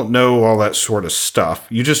 You don't know all that sort of stuff.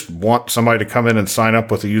 You just want somebody to come in and sign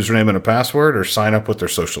up with a username and a password or sign up with their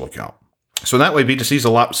social account. So that way, B2C is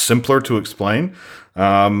a lot simpler to explain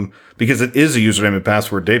because it is a username and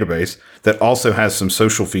password database that also has some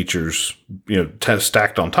social features,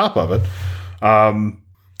 stacked on top of it.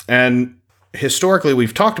 And historically,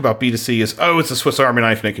 we've talked about B2C as, it's a Swiss Army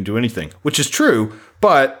knife and it can do anything, which is true.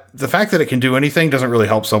 But the fact that it can do anything doesn't really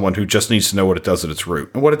help someone who just needs to know what it does at its root.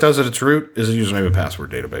 And what it does at its root is a username and password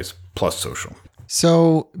database plus social.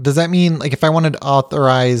 So does that mean, like, if I wanted to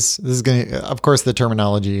authorize, of course, the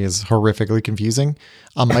terminology is horrifically confusing,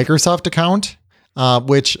 a Microsoft account,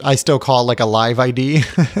 which I still call like a live ID.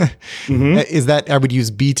 Is that I would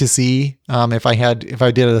use B2C if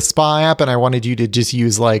I did a spa app and I wanted you to just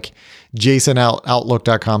use like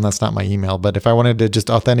jason@outlook.com. That's not my email, but if I wanted to just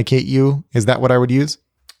authenticate you, is that what I would use?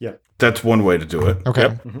 Yeah, that's one way to do it. Okay.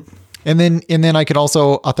 Yep. And then I could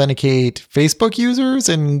also authenticate Facebook users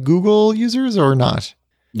and Google users or not?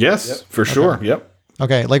 Yes, for sure. Yep.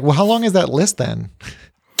 Okay. Like, well, how long is that list then?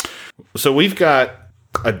 So we've got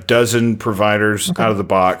a dozen providers out of the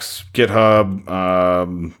box: GitHub,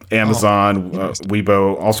 Amazon,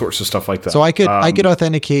 Weibo, all sorts of stuff like that. So I could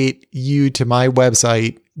authenticate you to my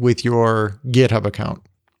website with your GitHub account.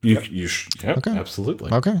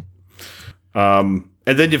 Absolutely. Okay.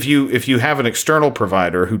 And then if you have an external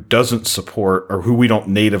provider who doesn't support or who we don't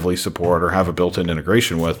natively support or have a built-in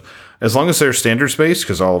integration with, as long as they're standards-based,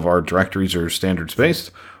 because all of our directories are standards-based,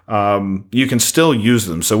 you can still use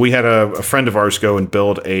them. So we had a friend of ours go and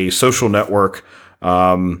build a social network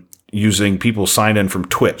using people sign in from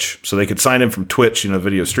Twitch. So they could sign in from Twitch,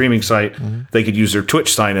 video streaming site. They could use their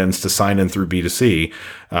Twitch sign-ins to sign in through B2C,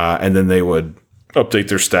 and then they would update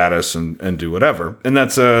their status and do whatever. And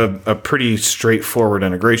that's a pretty straightforward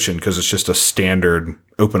integration because it's just a standard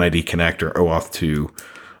OpenID Connect or OAuth 2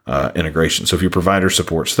 integration. So if your provider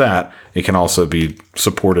supports that, it can also be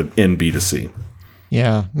supported in B2C.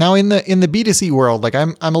 Yeah. Now in the B2C world, like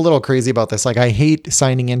I'm a little crazy about this. Like I hate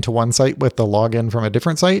signing into one site with the login from a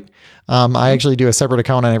different site. I actually do a separate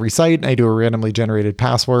account on every site and I do a randomly generated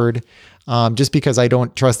password just because I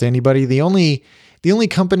don't trust anybody. The only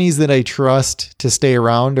companies that I trust to stay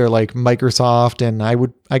around are like Microsoft, and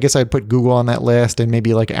I guess I'd put Google on that list, and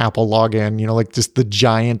maybe like Apple Login, like just the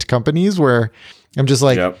giant companies where I'm just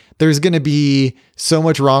like, There's going to be so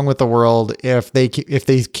much wrong with the world if they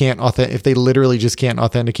literally just can't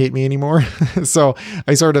authenticate me anymore. So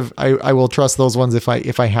I will trust those ones if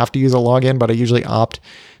I have to use a login, but I usually opt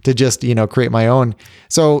to just, create my own.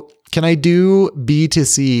 So can I do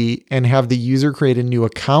B2C and have the user create a new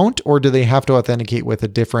account, or do they have to authenticate with a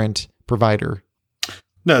different provider?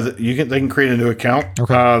 No, they can create a new account.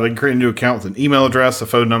 Okay. They can create a new account with an email address, a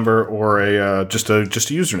phone number, or just a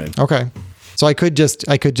username. Okay. So I could just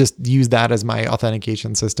use that as my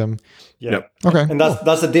authentication system. Yeah. Yep. Okay. And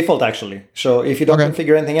that's the default actually. So if you don't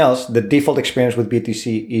configure anything else, the default experience with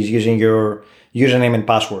B2C is using your username and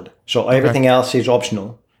password. So everything else is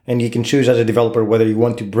optional. And you can choose as a developer whether you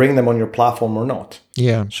want to bring them on your platform or not.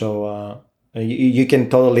 Yeah. So you can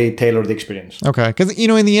totally tailor the experience. Okay. Because,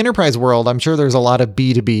 in the enterprise world, I'm sure there's a lot of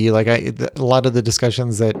B2B. Like a lot of the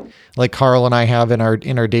discussions that like Carl and I have in our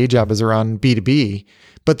day job is around B2B.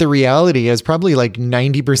 But the reality is probably like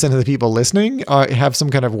 90% of the people listening have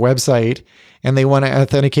some kind of website and they want to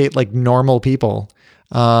authenticate like normal people.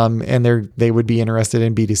 And they would be interested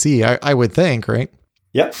in B2C, I would think, right?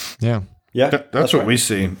 Yep. Yeah. Yeah, that's what we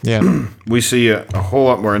see. Yeah, we see a whole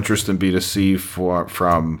lot more interest in B2C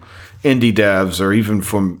from indie devs, or even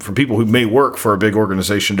from people who may work for a big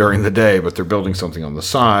organization during the day, but they're building something on the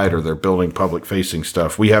side or they're building public facing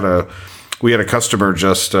stuff. We had a customer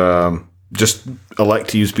just elect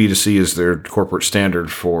to use B2C as their corporate standard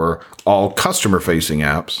for all customer facing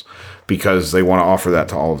apps, because they want to offer that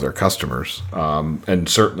to all of their customers. And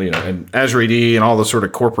certainly, and Azure AD and all the sort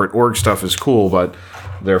of corporate org stuff is cool, but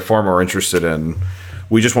they're far more interested in,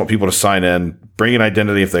 we just want people to sign in, bring an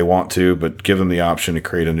identity if they want to, but give them the option to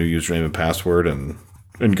create a new username and password and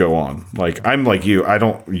go on. Like, I'm like you, I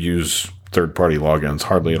don't use third-party logins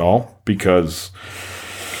hardly at all because,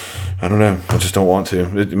 I don't know, I just don't want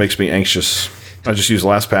to. It makes me anxious. I just use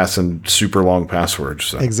LastPass and super long passwords.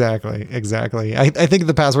 So. Exactly. I think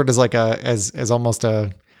the password is like as almost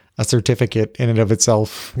a certificate in and of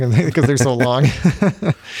itself because they're so long.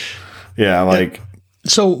 Yeah, like...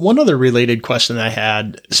 So one other related question I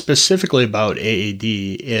had specifically about AAD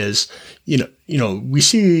is, we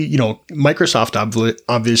see, Microsoft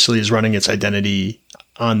obviously is running its identity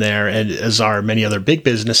on there, and as are many other big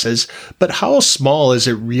businesses, but how small is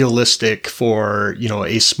it realistic for,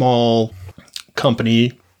 a small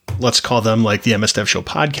company, let's call them like the MS Dev Show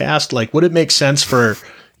podcast? Like, would it make sense for,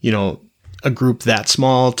 a group that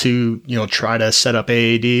small to, try to set up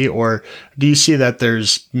AAD, or do you see that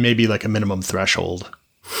there's maybe like a minimum threshold?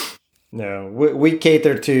 No, we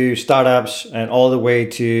cater to startups and all the way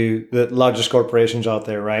to the largest corporations out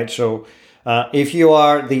there, right? So if you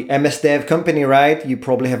are the MS Dev company, right, you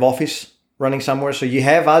probably have Office running somewhere. So you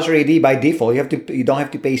have Azure AD by default. You don't have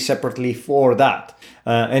to pay separately for that.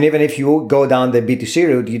 And even if you go down the B2C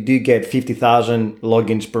route, you do get 50,000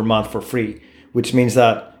 logins per month for free, which means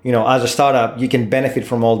that, as a startup, you can benefit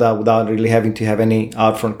from all that without really having to have any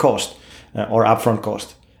upfront cost.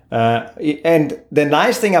 And the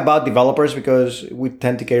nice thing about developers, because we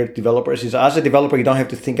tend to cater to developers, is as a developer, you don't have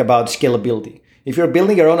to think about scalability. If you're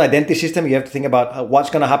building your own identity system, you have to think about what's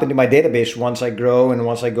going to happen to my database once I grow and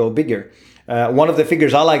once I go bigger. One of the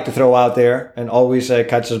figures I like to throw out there and always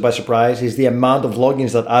catches us by surprise is the amount of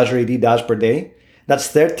logins that Azure AD does per day. That's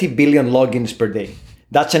 30 billion logins per day.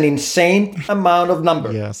 That's an insane amount of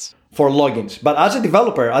number. Yes. For logins. But as a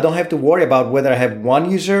developer, I don't have to worry about whether I have one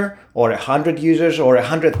user or 100 users or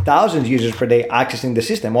 100,000 users per day accessing the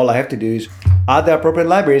system. All I have to do is add the appropriate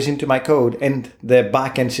libraries into my code, and the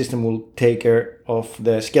backend system will take care of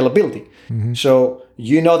the scalability. Mm-hmm. So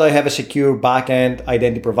you know that I have a secure backend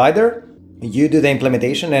identity provider. You do the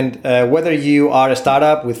implementation, and whether you are a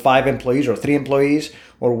startup with 5 employees or 3 employees,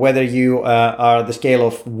 or whether you are the scale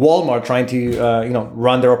of Walmart trying to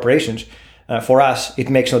run their operations, for us, it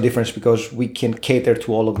makes no difference because we can cater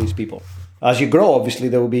to all of these people. As you grow, obviously,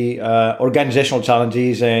 there will be organizational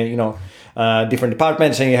challenges and different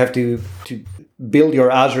departments, and you have to build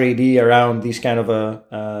your Azure AD around these kind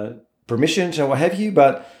of permissions and what have you.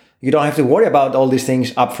 But you don't have to worry about all these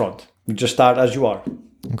things upfront. You just start as you are.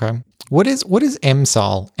 Okay. What is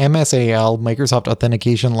MSAL? MSAL, Microsoft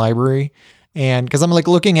Authentication Library. And because I'm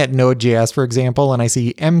looking at Node.js, for example, and I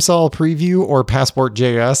see MSAL preview or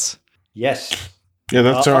Passport.js. Yes. Yeah,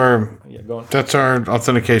 that's our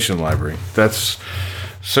authentication library.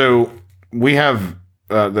 So we have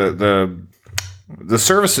the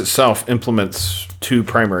service itself implements 2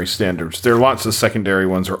 primary standards. There are lots of secondary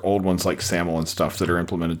ones or old ones like SAML and stuff that are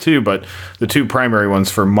implemented too, but the 2 primary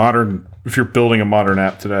ones for modern, if you're building a modern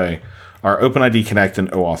app today, are OpenID Connect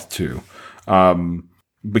and OAuth 2.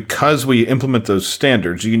 Because we implement those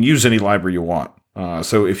standards, you can use any library you want.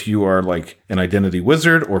 So if you are like an identity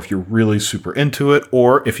wizard, or if you're really super into it,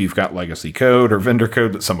 or if you've got legacy code or vendor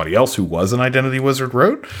code that somebody else who was an identity wizard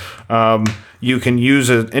wrote, you can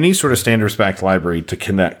use any sort of standards-backed library to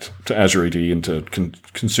connect to Azure AD and to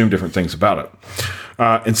consume different things about it.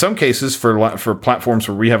 In some cases, for platforms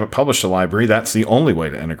where we haven't published a library, that's the only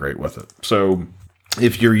way to integrate with it. So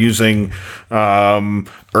if you're using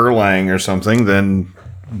Erlang or something, then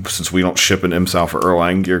since we don't ship an MSAL for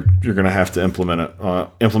Erlang, you're going to have to implement it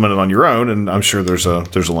on your own. And I'm sure there's a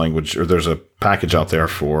language or there's a package out there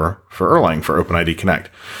for Erlang for OpenID Connect.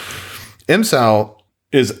 MSAL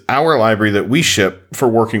is our library that we ship for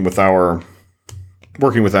working with Azure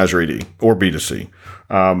AD or B2C.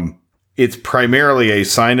 It's primarily a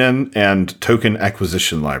sign-in and token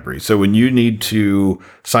acquisition library. So when you need to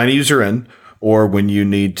sign a user in, or when you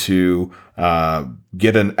need to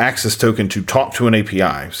get an access token to talk to an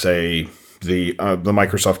API, say the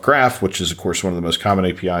Microsoft Graph, which is, of course, one of the most common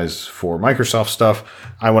APIs for Microsoft stuff.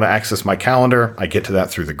 I want to access my calendar. I get to that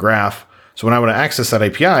through the Graph. So when I want to access that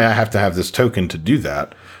API, I have to have this token to do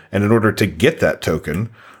that. And in order to get that token,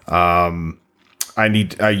 I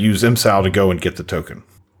use MSAL to go and get the token.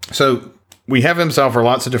 So we have MSAL for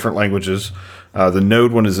lots of different languages. The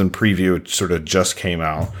Node one is in preview. It sort of just came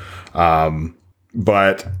out.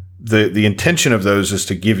 But the intention of those is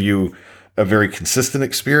to give you a very consistent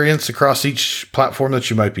experience across each platform that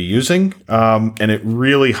you might be using. And it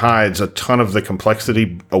really hides a ton of the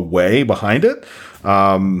complexity away behind it.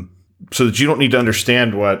 So that you don't need to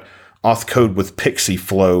understand what auth code with PXE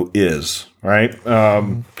flow is, right?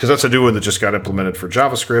 Because that's a new one that just got implemented for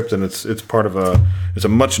JavaScript, and it's part of it's a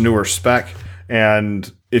much newer spec.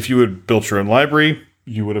 And if you had built your own library,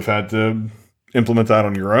 you would have had to implement that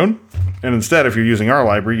on your own. And instead, if you're using our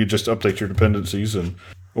library, you just update your dependencies and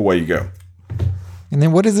away you go. And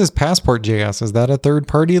then what is this Passport.js? Is that a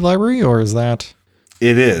third-party library, or is that?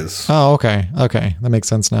 It is. Oh, okay. Okay. That makes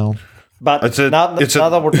sense now. But now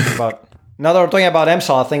that we're talking about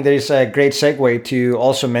MSAL, I think there is a great segue to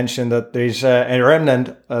also mention that there is a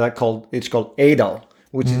remnant called ADAL,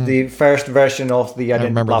 which is the first version of the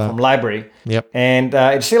Identity Platform library. Yep. And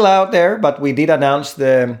it's still out there, but we did announce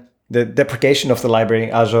the deprecation of the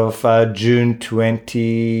library as of June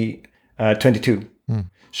 2022.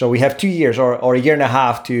 So we have 2 years or a year and a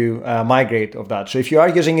half to migrate of that. So if you are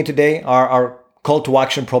using it today, our call to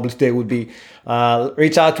action probably today would be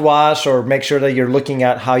reach out to us or make sure that you're looking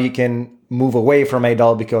at how you can move away from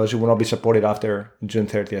ADAL because it will not be supported after June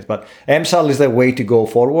 30th. But MSAL is the way to go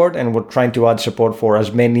forward, and we're trying to add support for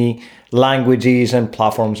as many languages and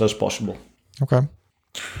platforms as possible. Okay.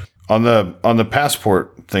 On the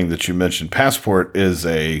Passport thing that you mentioned, Passport is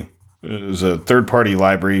a third-party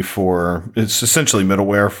library it's essentially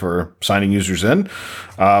middleware for signing users in.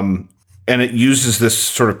 And it uses this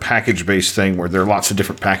sort of package-based thing where there are lots of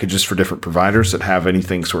different packages for different providers that have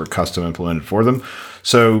anything sort of custom implemented for them.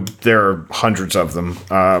 So there are hundreds of them.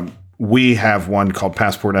 We have one called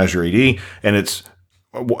Passport Azure AD, and it's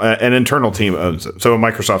an internal team owns it. So a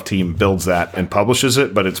Microsoft team builds that and publishes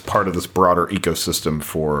it, but it's part of this broader ecosystem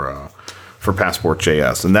for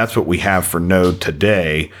Passport.js. And that's what we have for Node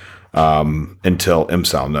today until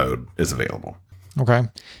MSAL Node is available. Okay.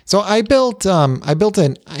 So I built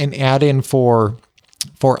an add-in for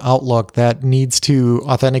Outlook that needs to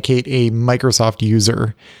authenticate a Microsoft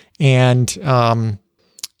user. And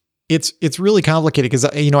it's really complicated because,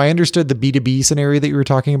 I understood the B2B scenario that you were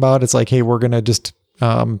talking about. It's like, hey, we're going to just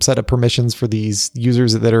set up permissions for these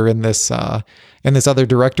users that are in this other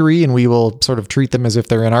directory, and we will sort of treat them as if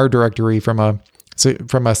they're in our directory from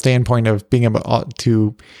a standpoint of being able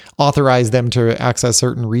to authorize them to access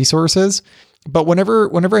certain resources. But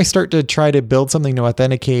whenever I start to try to build something to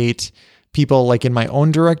authenticate people like in my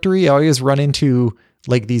own directory, I always run into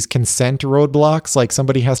like these consent roadblocks. Like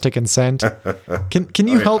somebody has to consent. Can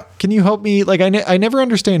you help me? Like I never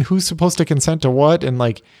understand who's supposed to consent to what, and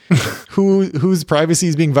like whose privacy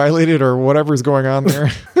is being violated or whatever's going on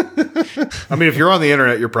there. I mean, if you're on the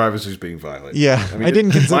internet, your privacy is being violated. Yeah, I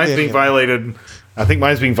didn't consent. Mine's being violated. I think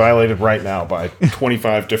mine's being violated right now by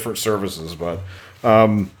 25 different services. But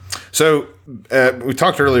so we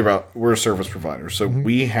talked earlier about we're a service provider, so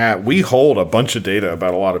we hold a bunch of data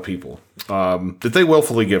about a lot of people that they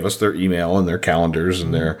willfully give us, their email and their calendars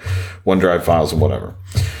and their OneDrive files and whatever.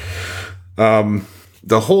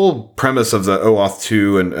 The whole premise of the OAuth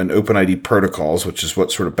 2 and OpenID protocols, which is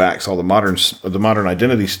what sort of backs all the modern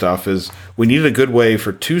identity stuff, is we needed a good way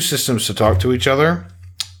for two systems to talk to each other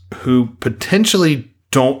who potentially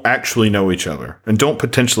don't actually know each other and don't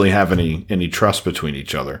potentially have any trust between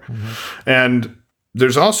each other. Mm-hmm. And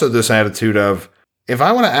there's also this attitude of, if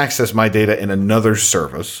I want to access my data in another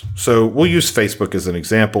service, so we'll use Facebook as an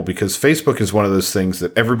example because Facebook is one of those things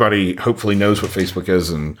that everybody hopefully knows what Facebook is.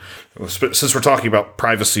 And since we're talking about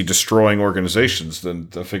privacy destroying organizations, then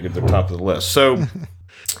I figured they're top of the list. So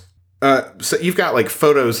you've got like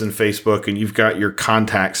photos in Facebook and you've got your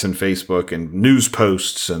contacts in Facebook and news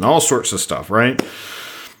posts and all sorts of stuff, right?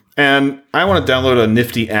 And I want to download a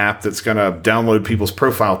nifty app that's going to download people's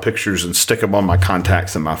profile pictures and stick them on my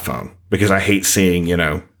contacts in my phone because I hate seeing,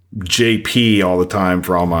 JP all the time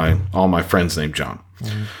for all my friends named John.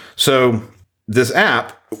 Mm-hmm. So this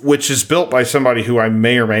app, which is built by somebody who I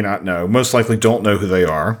may or may not know, most likely don't know who they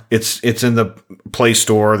are. It's in the Play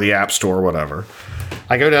Store, the App Store, whatever.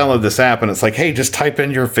 I go download this app and it's like, hey, just type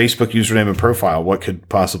in your Facebook username and profile. What could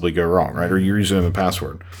possibly go wrong, right? Or your username and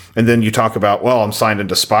password. And then you talk about, well, I'm signed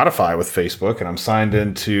into Spotify with Facebook and I'm signed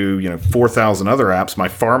into, 4,000 other apps, my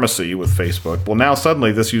pharmacy with Facebook. Well, now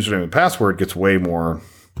suddenly this username and password gets way more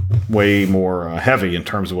heavy in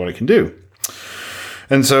terms of what it can do.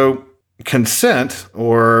 And so consent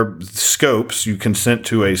or scopes, you consent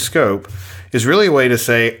to a scope, is really a way to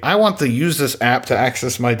say, I want to use this app to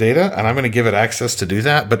access my data, and I'm going to give it access to do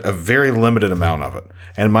that, but a very limited amount of it.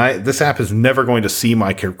 And this app is never going to see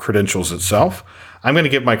my credentials itself. I'm going to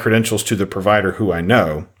give my credentials to the provider who I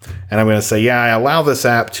know, and I'm going to say, yeah, I allow this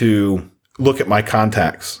app to look at my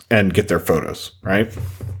contacts and get their photos, right?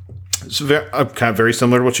 It's kind of very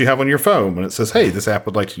similar to what you have on your phone when it says, hey, this app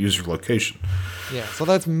would like to use your location. Yeah, so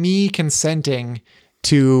that's me consenting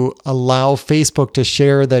to allow Facebook to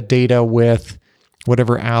share that data with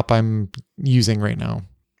whatever app I'm using right now.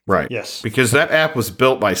 Right. Yes. Because that app was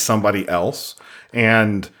built by somebody else,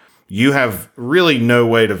 and you have really no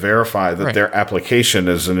way to verify that their application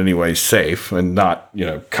is in any way safe and not,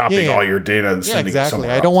 copying all your data and sending it somewhere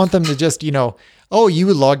else. I don't want them to just, oh,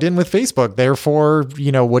 you logged in with Facebook. Therefore,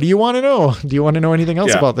 what do you want to know? Do you want to know anything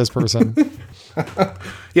else about this person?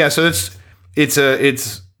 Yeah. So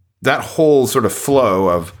it's that whole sort of flow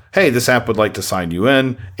of, hey, this app would like to sign you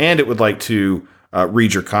in, and it would like to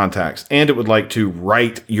read your contacts, and it would like to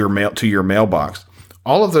write your mail to your mailbox.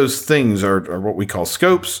 All of those things are what we call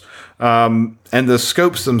scopes. And the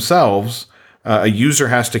scopes themselves, a user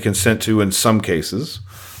has to consent to in some cases.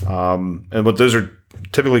 And what those are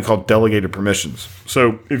typically called delegated permissions.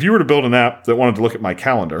 So if you were to build an app that wanted to look at my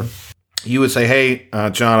calendar, you would say, hey,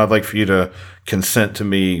 John, I'd like for you to consent to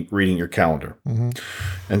me reading your calendar. Mm-hmm.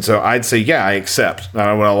 And so I'd say, yeah, I accept.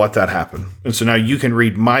 I want to let that happen. And so now you can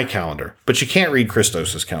read my calendar, but you can't read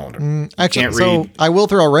Christos's calendar. Actually, I will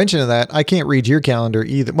throw a wrench into that. I can't read your calendar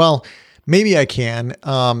either. Well, maybe I can,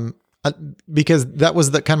 because that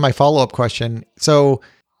was the kind of my follow-up question. So,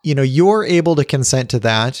 you're able to consent to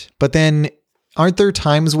that, but then aren't there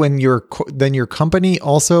times when your company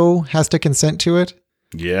also has to consent to it?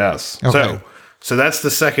 Yes. Okay. So that's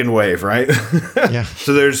the second wave, right? Yeah.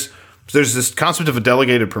 So there's this concept of a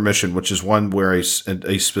delegated permission, which is one where a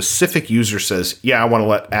specific user says, yeah, I want to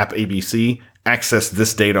let app ABC access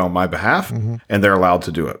this data on my behalf, and they're allowed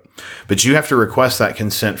to do it. But you have to request that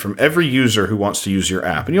consent from every user who wants to use your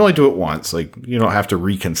app. And you only do it once. Like, you don't have to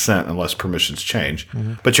reconsent unless permissions change.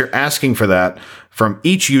 But you're asking for that from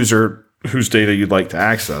each user whose data you'd like to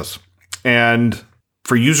access. And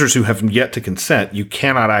for users who have yet to consent, you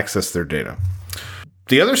cannot access their data.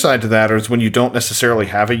 The other side to that is when you don't necessarily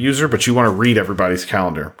have a user, but you want to read everybody's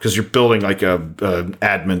calendar because you're building like an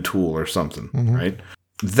admin tool or something, right?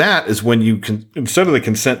 That is when you can, instead of the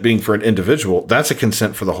consent being for an individual, that's a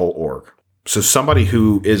consent for the whole org. So somebody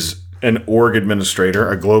who is an org administrator,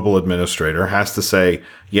 a global administrator, has to say,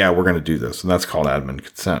 yeah, we're going to do this. And that's called admin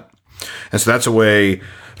consent. And so that's a way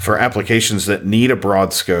for applications that need a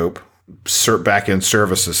broad scope, back-end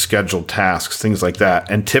services, scheduled tasks, things like that.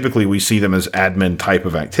 And typically we see them as admin type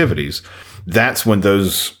of activities. That's when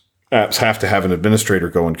those apps have to have an administrator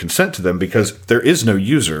go and consent to them because there is no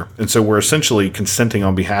user. And so we're essentially consenting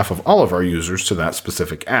on behalf of all of our users to that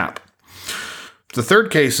specific app. The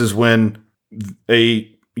third case is when a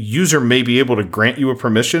user may be able to grant you a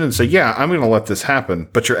permission and say, yeah, I'm going to let this happen.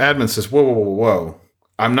 But your admin says, whoa.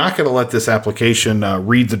 I'm not going to let this application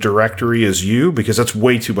read the directory as you because that's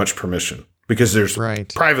way too much permission because there's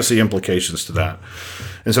privacy implications to that.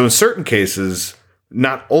 And so in certain cases,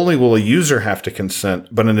 not only will a user have to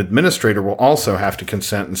consent, but an administrator will also have to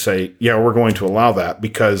consent and say, yeah, we're going to allow that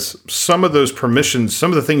because some of those permissions,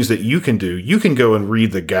 some of the things that you can do, you can go and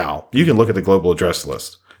read the GAL. You can look at the global address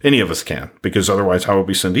list. Any of us can, because otherwise how would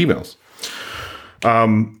we send emails?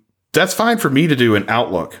 That's fine for me to do in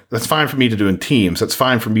Outlook. That's fine for me to do in Teams. That's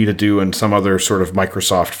fine for me to do in some other sort of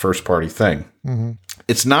Microsoft first-party thing.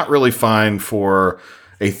 It's not really fine for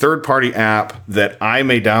a third-party app that I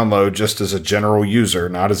may download just as a general user,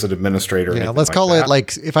 not as an administrator. Yeah, let's call it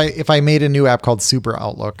like if I made a new app called Super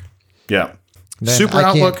Outlook. Yeah, Super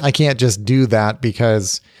Outlook. I can't just do that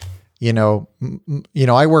because I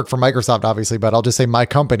work for Microsoft, obviously, but I'll just say my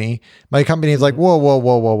company. My company is like, whoa,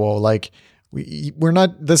 like we're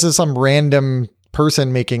not. This is some random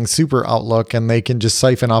person making Super Outlook, and they can just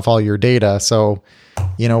siphon off all your data. So,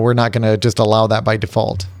 we're not going to just allow that by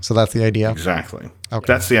default. So that's the idea. Exactly. Okay.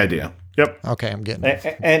 That's the idea. Yep. Okay, I'm getting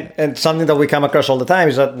it. And something that we come across all the time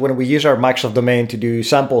is that when we use our Microsoft domain to do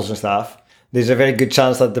samples and stuff, there's a very good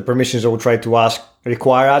chance that the permissions that we try to ask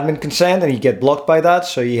require admin consent, and you get blocked by that.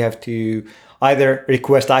 So you have to either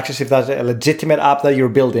request access if that's a legitimate app that you're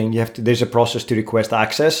building. There's a process to request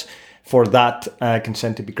access for that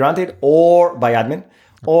consent to be granted, or by admin.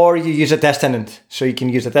 Or you use a test tenant. So you can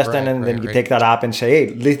use a test tenant, and then you take that app and say,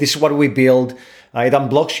 hey, this is what we build. It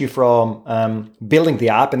unblocks you from building the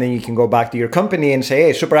app, and then you can go back to your company and say,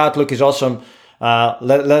 hey, Super Outlook is awesome.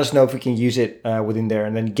 Let us know if we can use it within there,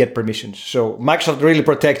 and then get permissions. So Microsoft really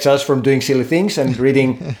protects us from doing silly things and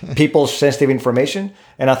reading people's sensitive information.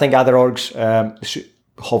 And I think other orgs should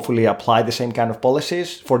hopefully apply the same kind of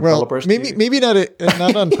policies for developers. Maybe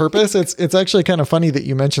not on purpose. It's actually kind of funny that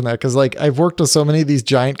you mentioned that because like I've worked with so many of these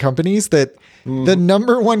giant companies that the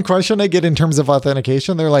number one question I get in terms of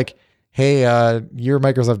authentication, they're like, hey, you're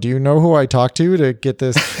Microsoft. Do you know who I talked to get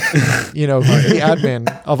this? Who's the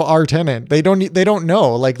admin of our tenant? They don't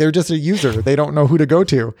know. Like they're just a user. They don't know who to go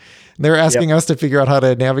to. They're asking us to figure out how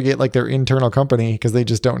to navigate like their internal company because they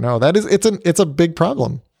just don't know. It's a big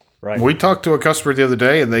problem. Right. We talked to a customer the other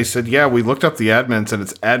day and they said, yeah, we looked up the admins and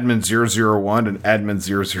it's admin 001 and admin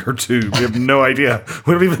 002. We have no idea.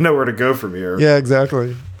 We don't even know where to go from here. Yeah,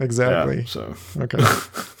 exactly. Yeah, so. Okay.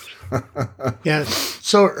 Yeah.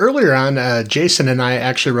 So earlier on, Jason and I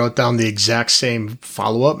actually wrote down the exact same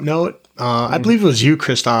follow-up note. I believe it was you,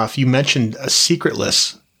 Christoph. You mentioned a secret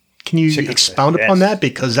list. Can you expound upon that?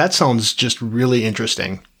 Because that sounds just really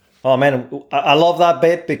interesting. Oh man, I love that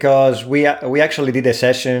bit because we actually did a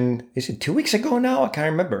session. Is it 2 weeks ago now? I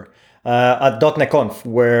can't remember. At .NET Conf,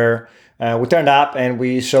 where we turned up and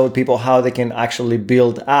we showed people how they can actually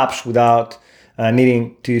build apps without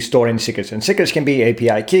needing to store any secrets. And secrets can be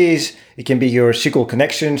API keys. It can be your SQL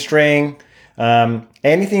connection string.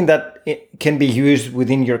 Anything that can be used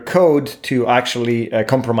within your code to actually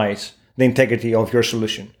compromise the integrity of your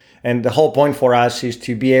solution. And the whole point for us is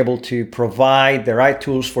to be able to provide the right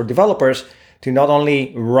tools for developers to not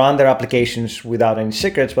only run their applications without any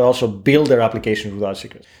secrets, but also build their applications without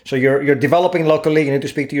secrets. So you're developing locally, you need to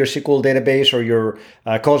speak to your SQL database or your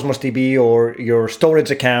Cosmos DB or your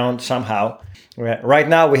storage account somehow. Right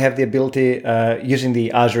now, we have the ability using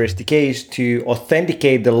the Azure SDKs to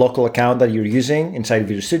authenticate the local account that you're using inside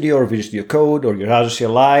Visual Studio or Visual Studio Code or your Azure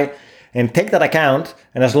CLI, and take that account,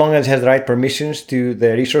 and as long as it has the right permissions to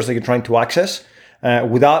the resource that you're trying to access,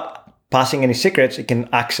 without passing any secrets, it can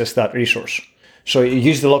access that resource. So you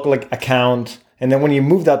use the local account And then when you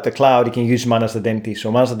move that to the cloud, you can use Managed Identity.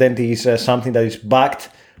 So Managed Identity is something that is backed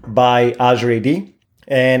by Azure AD.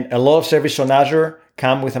 And a lot of services on Azure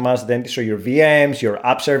come with a Managed Identity. So your VMs, your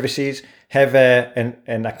app services have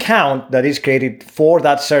an account that is created for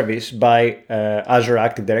that service by Azure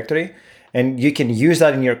Active Directory. And you can use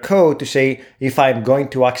that in your code to say, if I'm going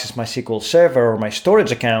to access my SQL Server or my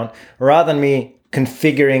storage account, rather than me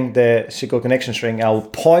configuring the SQL connection string, I'll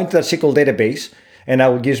point to that SQL database and I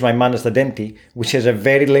will use my Managed Identity, which has a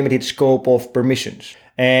very limited scope of permissions.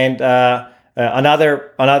 And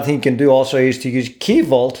another thing you can do also is to use Key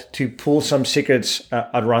Vault to pull some secrets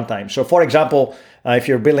at runtime. So for example, if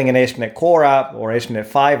you're building an ASP.NET Core app or ASP.NET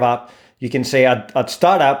 5 app, you can say at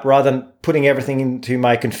startup, rather than putting everything into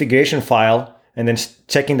my configuration file and then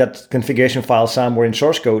checking that configuration file somewhere in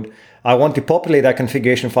source code, I want to populate that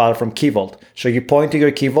configuration file from Key Vault. So you point to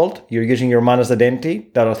your Key Vault, you're using your Managed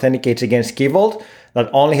Identity that authenticates against Key Vault, that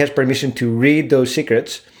only has permission to read those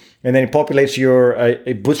secrets, and then it populates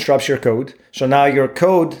it bootstraps your code. So now your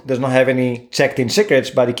code does not have any checked in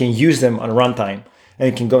secrets, but it can use them on runtime,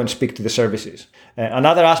 and you can go and speak to the services.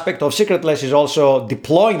 Another aspect of secretless is also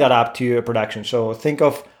deploying that app to your production. So think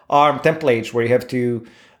of ARM templates where you have to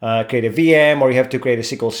create a VM, or you have to create a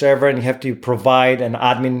SQL Server, and you have to provide an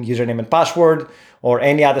admin username and password, or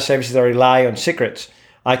any other services that rely on secrets.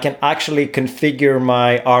 I can actually configure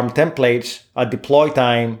my ARM templates at deploy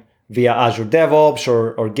time via Azure DevOps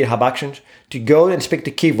or GitHub Actions to go and speak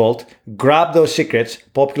to Key Vault, grab those secrets,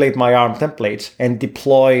 populate my ARM templates, and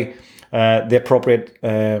deploy the appropriate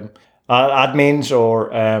admins or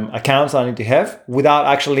accounts that I need to have without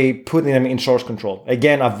actually putting them in source control.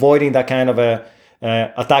 Again, avoiding that kind of a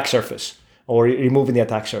attack surface or removing the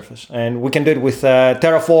attack surface. And we can do it with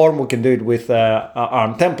Terraform. We can do it with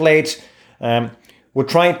ARM templates. We're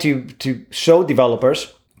trying to show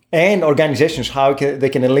developers and organizations how they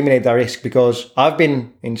can eliminate that risk, because I've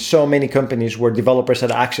been in so many companies where developers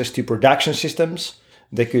had access to production systems.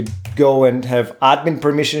 They could go and have admin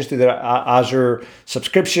permissions to their Azure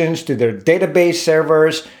subscriptions, to their database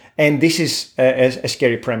servers. And this is a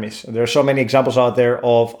scary premise. There are so many examples out there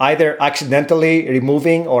of either accidentally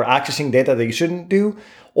removing or accessing data that you shouldn't do,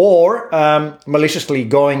 or maliciously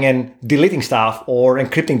going and deleting stuff or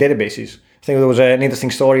encrypting databases. I think there was an interesting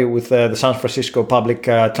story with the San Francisco Public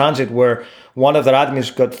Transit where one of their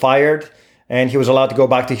admins got fired and he was allowed to go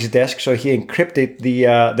back to his desk. So he encrypted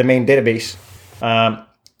the main database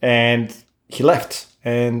and he left.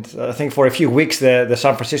 And I think for a few weeks, the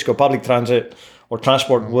San Francisco Public Transit or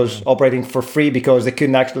transport was operating for free because they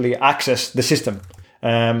couldn't actually access the system.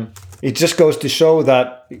 It just goes to show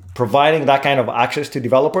that providing that kind of access to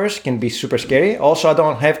developers can be super scary. Also, I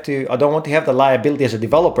don't want to have the liability as a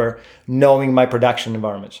developer knowing my production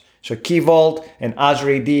environments. So Key Vault and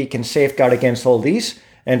Azure AD can safeguard against all these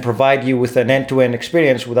and provide you with an end-to-end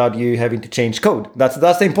experience without you having to change code. That's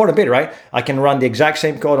the important bit, right? I can run the exact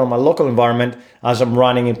same code on my local environment as I'm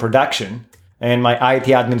running in production, and my IT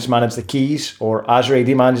admins manage the keys, or Azure AD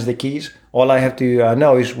manages the keys. All I have to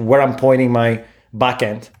know is where I'm pointing my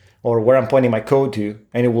backend or where I'm pointing my code to,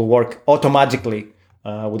 and it will work automatically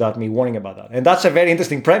without me worrying about that. And that's a very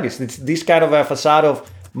interesting premise. It's this kind of a facade of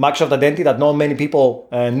Microsoft Identity that not many people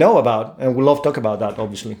know about, and we love to talk about that,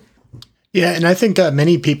 obviously. Yeah, and I think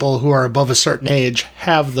many people who are above a certain age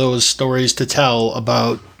have those stories to tell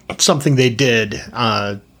about something they did,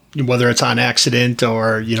 whether it's on accident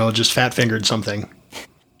or, just fat-fingered something.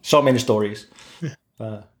 So many stories.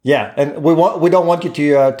 Yeah, and we don't want you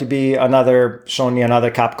to be another Sony, another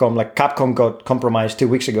Capcom. Like Capcom got compromised 2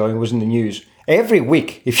 weeks ago and it was in the news. Every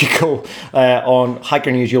week, if you go on Hacker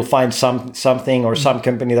News, you'll find something or some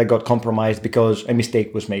company that got compromised because a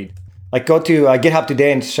mistake was made. Like go to GitHub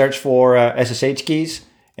today and search for SSH keys,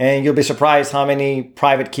 and you'll be surprised how many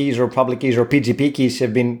private keys or public keys or PGP keys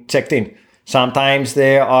have been checked in. Sometimes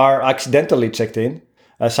they are accidentally checked in.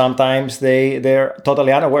 Sometimes they're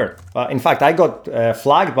totally unaware. In fact, I got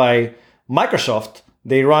flagged by Microsoft.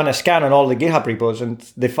 They run a scan on all the GitHub repos, and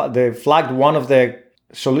they flagged one of the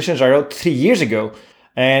solutions I wrote 3 years ago,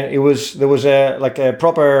 and there was a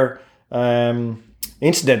proper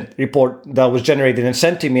incident report that was generated and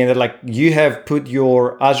sent to me, and they're like, you have put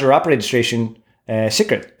your Azure app registration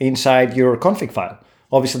secret inside your config file.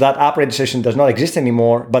 Obviously, that app registration does not exist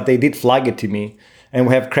anymore, but they did flag it to me. And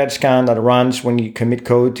we have CredScan that runs when you commit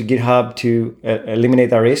code to GitHub to eliminate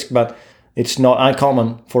that risk, but it's not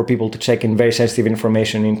uncommon for people to check in very sensitive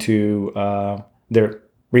information into their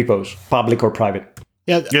repos, public or private.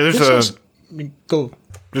 Yeah, there's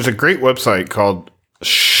a great website called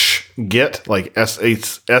Git, like SHHGIT.com.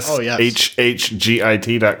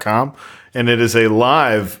 and it is a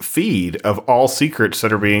live feed of all secrets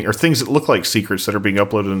that are being, or things that look like secrets that are being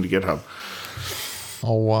uploaded into GitHub.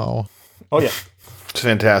 Oh, wow. Oh, yeah. It's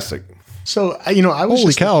fantastic. So, I was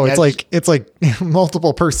holy cow! It's like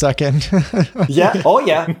multiple per second. Yeah. Oh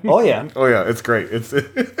yeah. Oh yeah. Oh yeah. It's great. It's.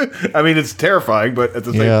 I mean, it's terrifying, but at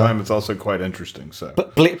the same time, it's also quite interesting. So,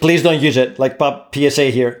 please don't use it. Like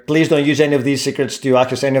PSA here. Please don't use any of these secrets to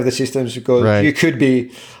access any of the systems because you could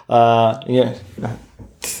be,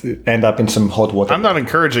 end up in some hot water. I'm not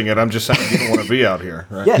encouraging it. I'm just saying you don't want to be out here.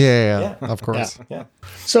 Right? Yes. Yeah, of course. Yeah.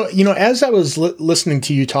 So, as I was listening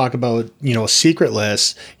to you talk about, secret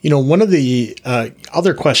lists, one of the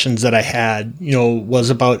other questions that I had,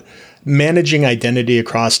 was about managing identity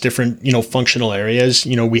across different, functional areas.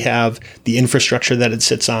 We have the infrastructure that it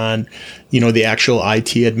sits on, the actual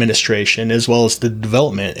IT administration, as well as the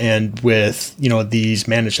development. And with, these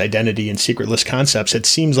managed identity and secret list concepts, it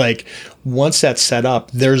seems like once that's set up,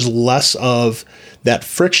 there's less of that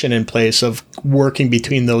friction in place of working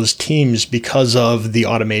between those teams because of the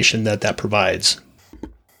automation that provides.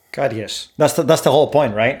 God, yes. That's the whole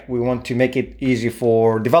point, right? We want to make it easy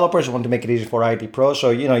for developers. We want to make it easy for IT pros.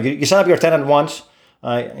 So, you set up your tenant once.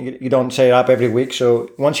 You don't set it up every week.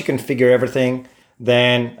 So once you configure everything,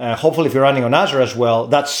 then hopefully if you're running on Azure as well,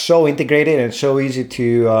 that's so integrated and so easy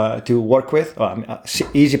to work with.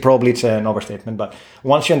 Easy, probably it's an overstatement. But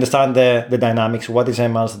once you understand the dynamics, what is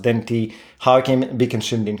ML's identity, how it can be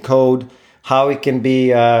consumed in code, how it can be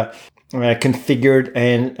configured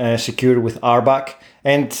and secured with RBAC.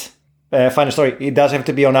 And final story, it does have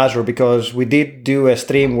to be on Azure because we did do a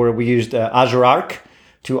stream where we used Azure Arc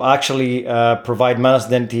to actually provide managed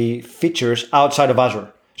identity features outside of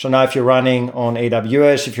Azure. So now if you're running on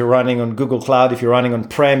AWS, if you're running on Google Cloud, if you're running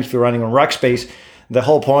on-prem, if you're running on Rackspace, the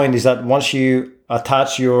whole point is that once you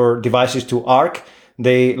attach your devices to Arc,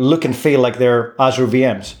 they look and feel like they're Azure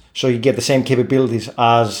VMs. So you get the same capabilities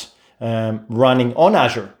as running on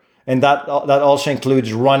Azure. And that also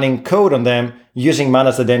includes running code on them using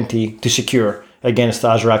managed identity to secure against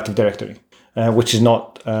Azure Active Directory, which is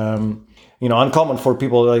not uncommon for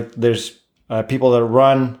people. Like there's people that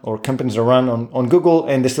run or companies that run on Google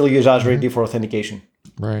and they still use Azure AD for authentication.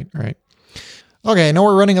 Right. Okay, I know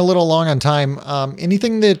we're running a little long on time.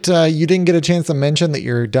 Anything that you didn't get a chance to mention that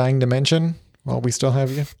you're dying to mention while we still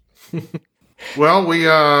have you? Well,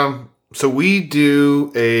 we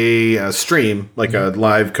do a stream, like a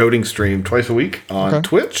live coding stream twice a week on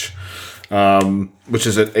Twitch, which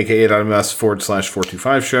is at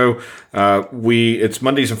aka.ms/425 show. It's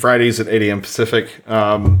Mondays and Fridays at 8 a.m. Pacific.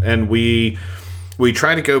 And we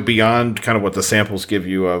try to go beyond kind of what the samples give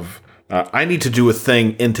you of, I need to do a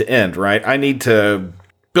thing end to end, right? I need to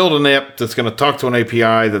build an app that's going to talk to an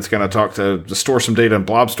API that's going to talk to store some data in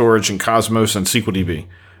blob storage and Cosmos and SQLDB.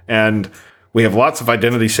 And we have lots of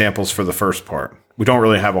identity samples for the first part. We don't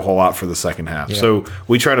really have a whole lot for the second half. Yeah. So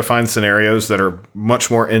we try to find scenarios that are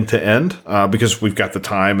much more end to end because we've got the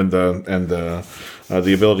time and the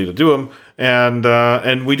ability to do them.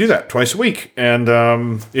 And we do that twice a week. And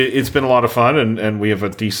it's been a lot of fun. And we have a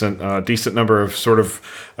decent number of sort of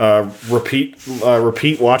repeat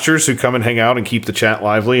watchers who come and hang out and keep the chat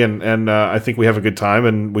lively. And I think we have a good time.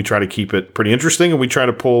 And we try to keep it pretty interesting. And we try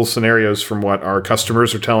to pull scenarios from what our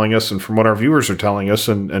customers are telling us and from what our viewers are telling us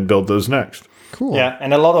and build those next. Cool. Yeah,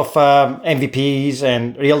 and a lot of MVPs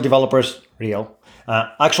and actual developers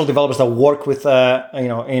that work with,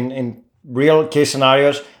 in real case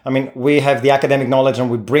scenarios. I mean, we have the academic knowledge and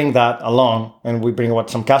we bring that along and we bring what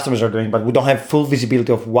some customers are doing, but we don't have full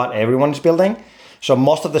visibility of what everyone is building. So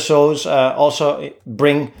most of the shows also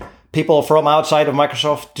bring people from outside of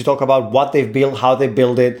Microsoft to talk about what they've built, how they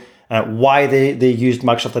build it, why they used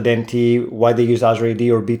Microsoft Identity, why they used Azure AD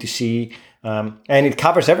or B2C. And it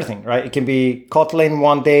covers everything, right? It can be Kotlin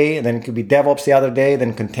one day, and then it could be DevOps the other day,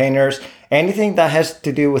 then containers. Anything that has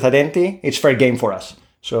to do with identity, it's fair game for us.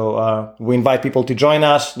 So we invite people to join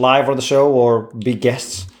us live on the show or be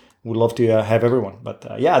guests. We'd love to have everyone. But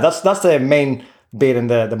that's the main bit and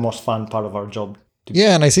the most fun part of our job.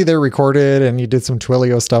 Yeah, and I see they're recorded, and you did some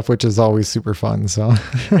Twilio stuff, which is always super fun. So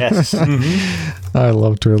yes, I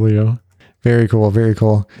love Twilio. Very cool. Very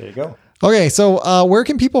cool. There you go. Okay, so where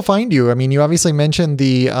can people find you? I mean, you obviously mentioned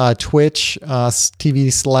the Twitch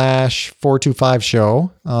TV/425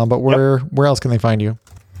 show, but where else can they find you?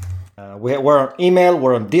 We're on email,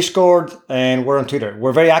 we're on Discord, and we're on Twitter.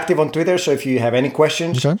 We're very active on Twitter, so if you have any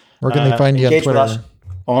questions, where can they find you on engage Twitter? with us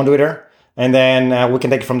on Twitter, and then we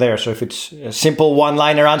can take it from there. So if it's a simple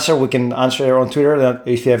one-liner answer, we can answer on Twitter.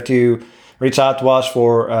 If you have to reach out to us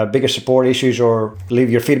for bigger support issues or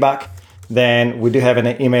leave your feedback, then we do have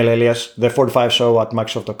an email alias,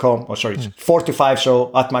 the45show@microsoft.com. Or sorry,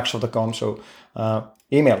 45show@microsoft.com. So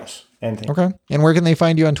email us. Anything. Okay. And where can they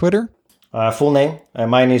find you on Twitter? Full name.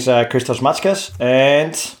 Mine is Christos Matskas,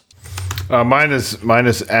 and mine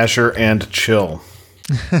is Asher and Chill.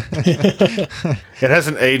 It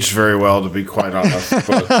hasn't aged very well, to be quite honest,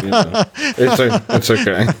 but it's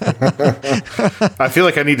okay. I feel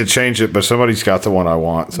like I need to change it, but somebody's got the one I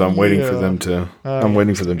want, so I'm waiting for them to. I'm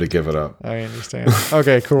waiting for them to give it up. I understand.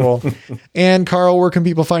 Okay, cool. And Carl, where can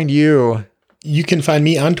people find you? You can find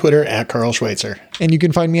me on Twitter at Carl Schweitzer. And you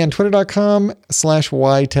can find me on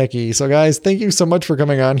twitter.com/ytechie. So guys, thank you so much for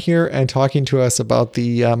coming on here and talking to us about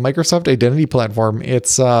the Microsoft Identity Platform.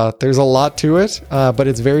 It's there's a lot to it, but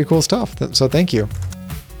it's very cool stuff. So thank you.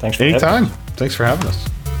 Thanks for anytime. Thanks for having us.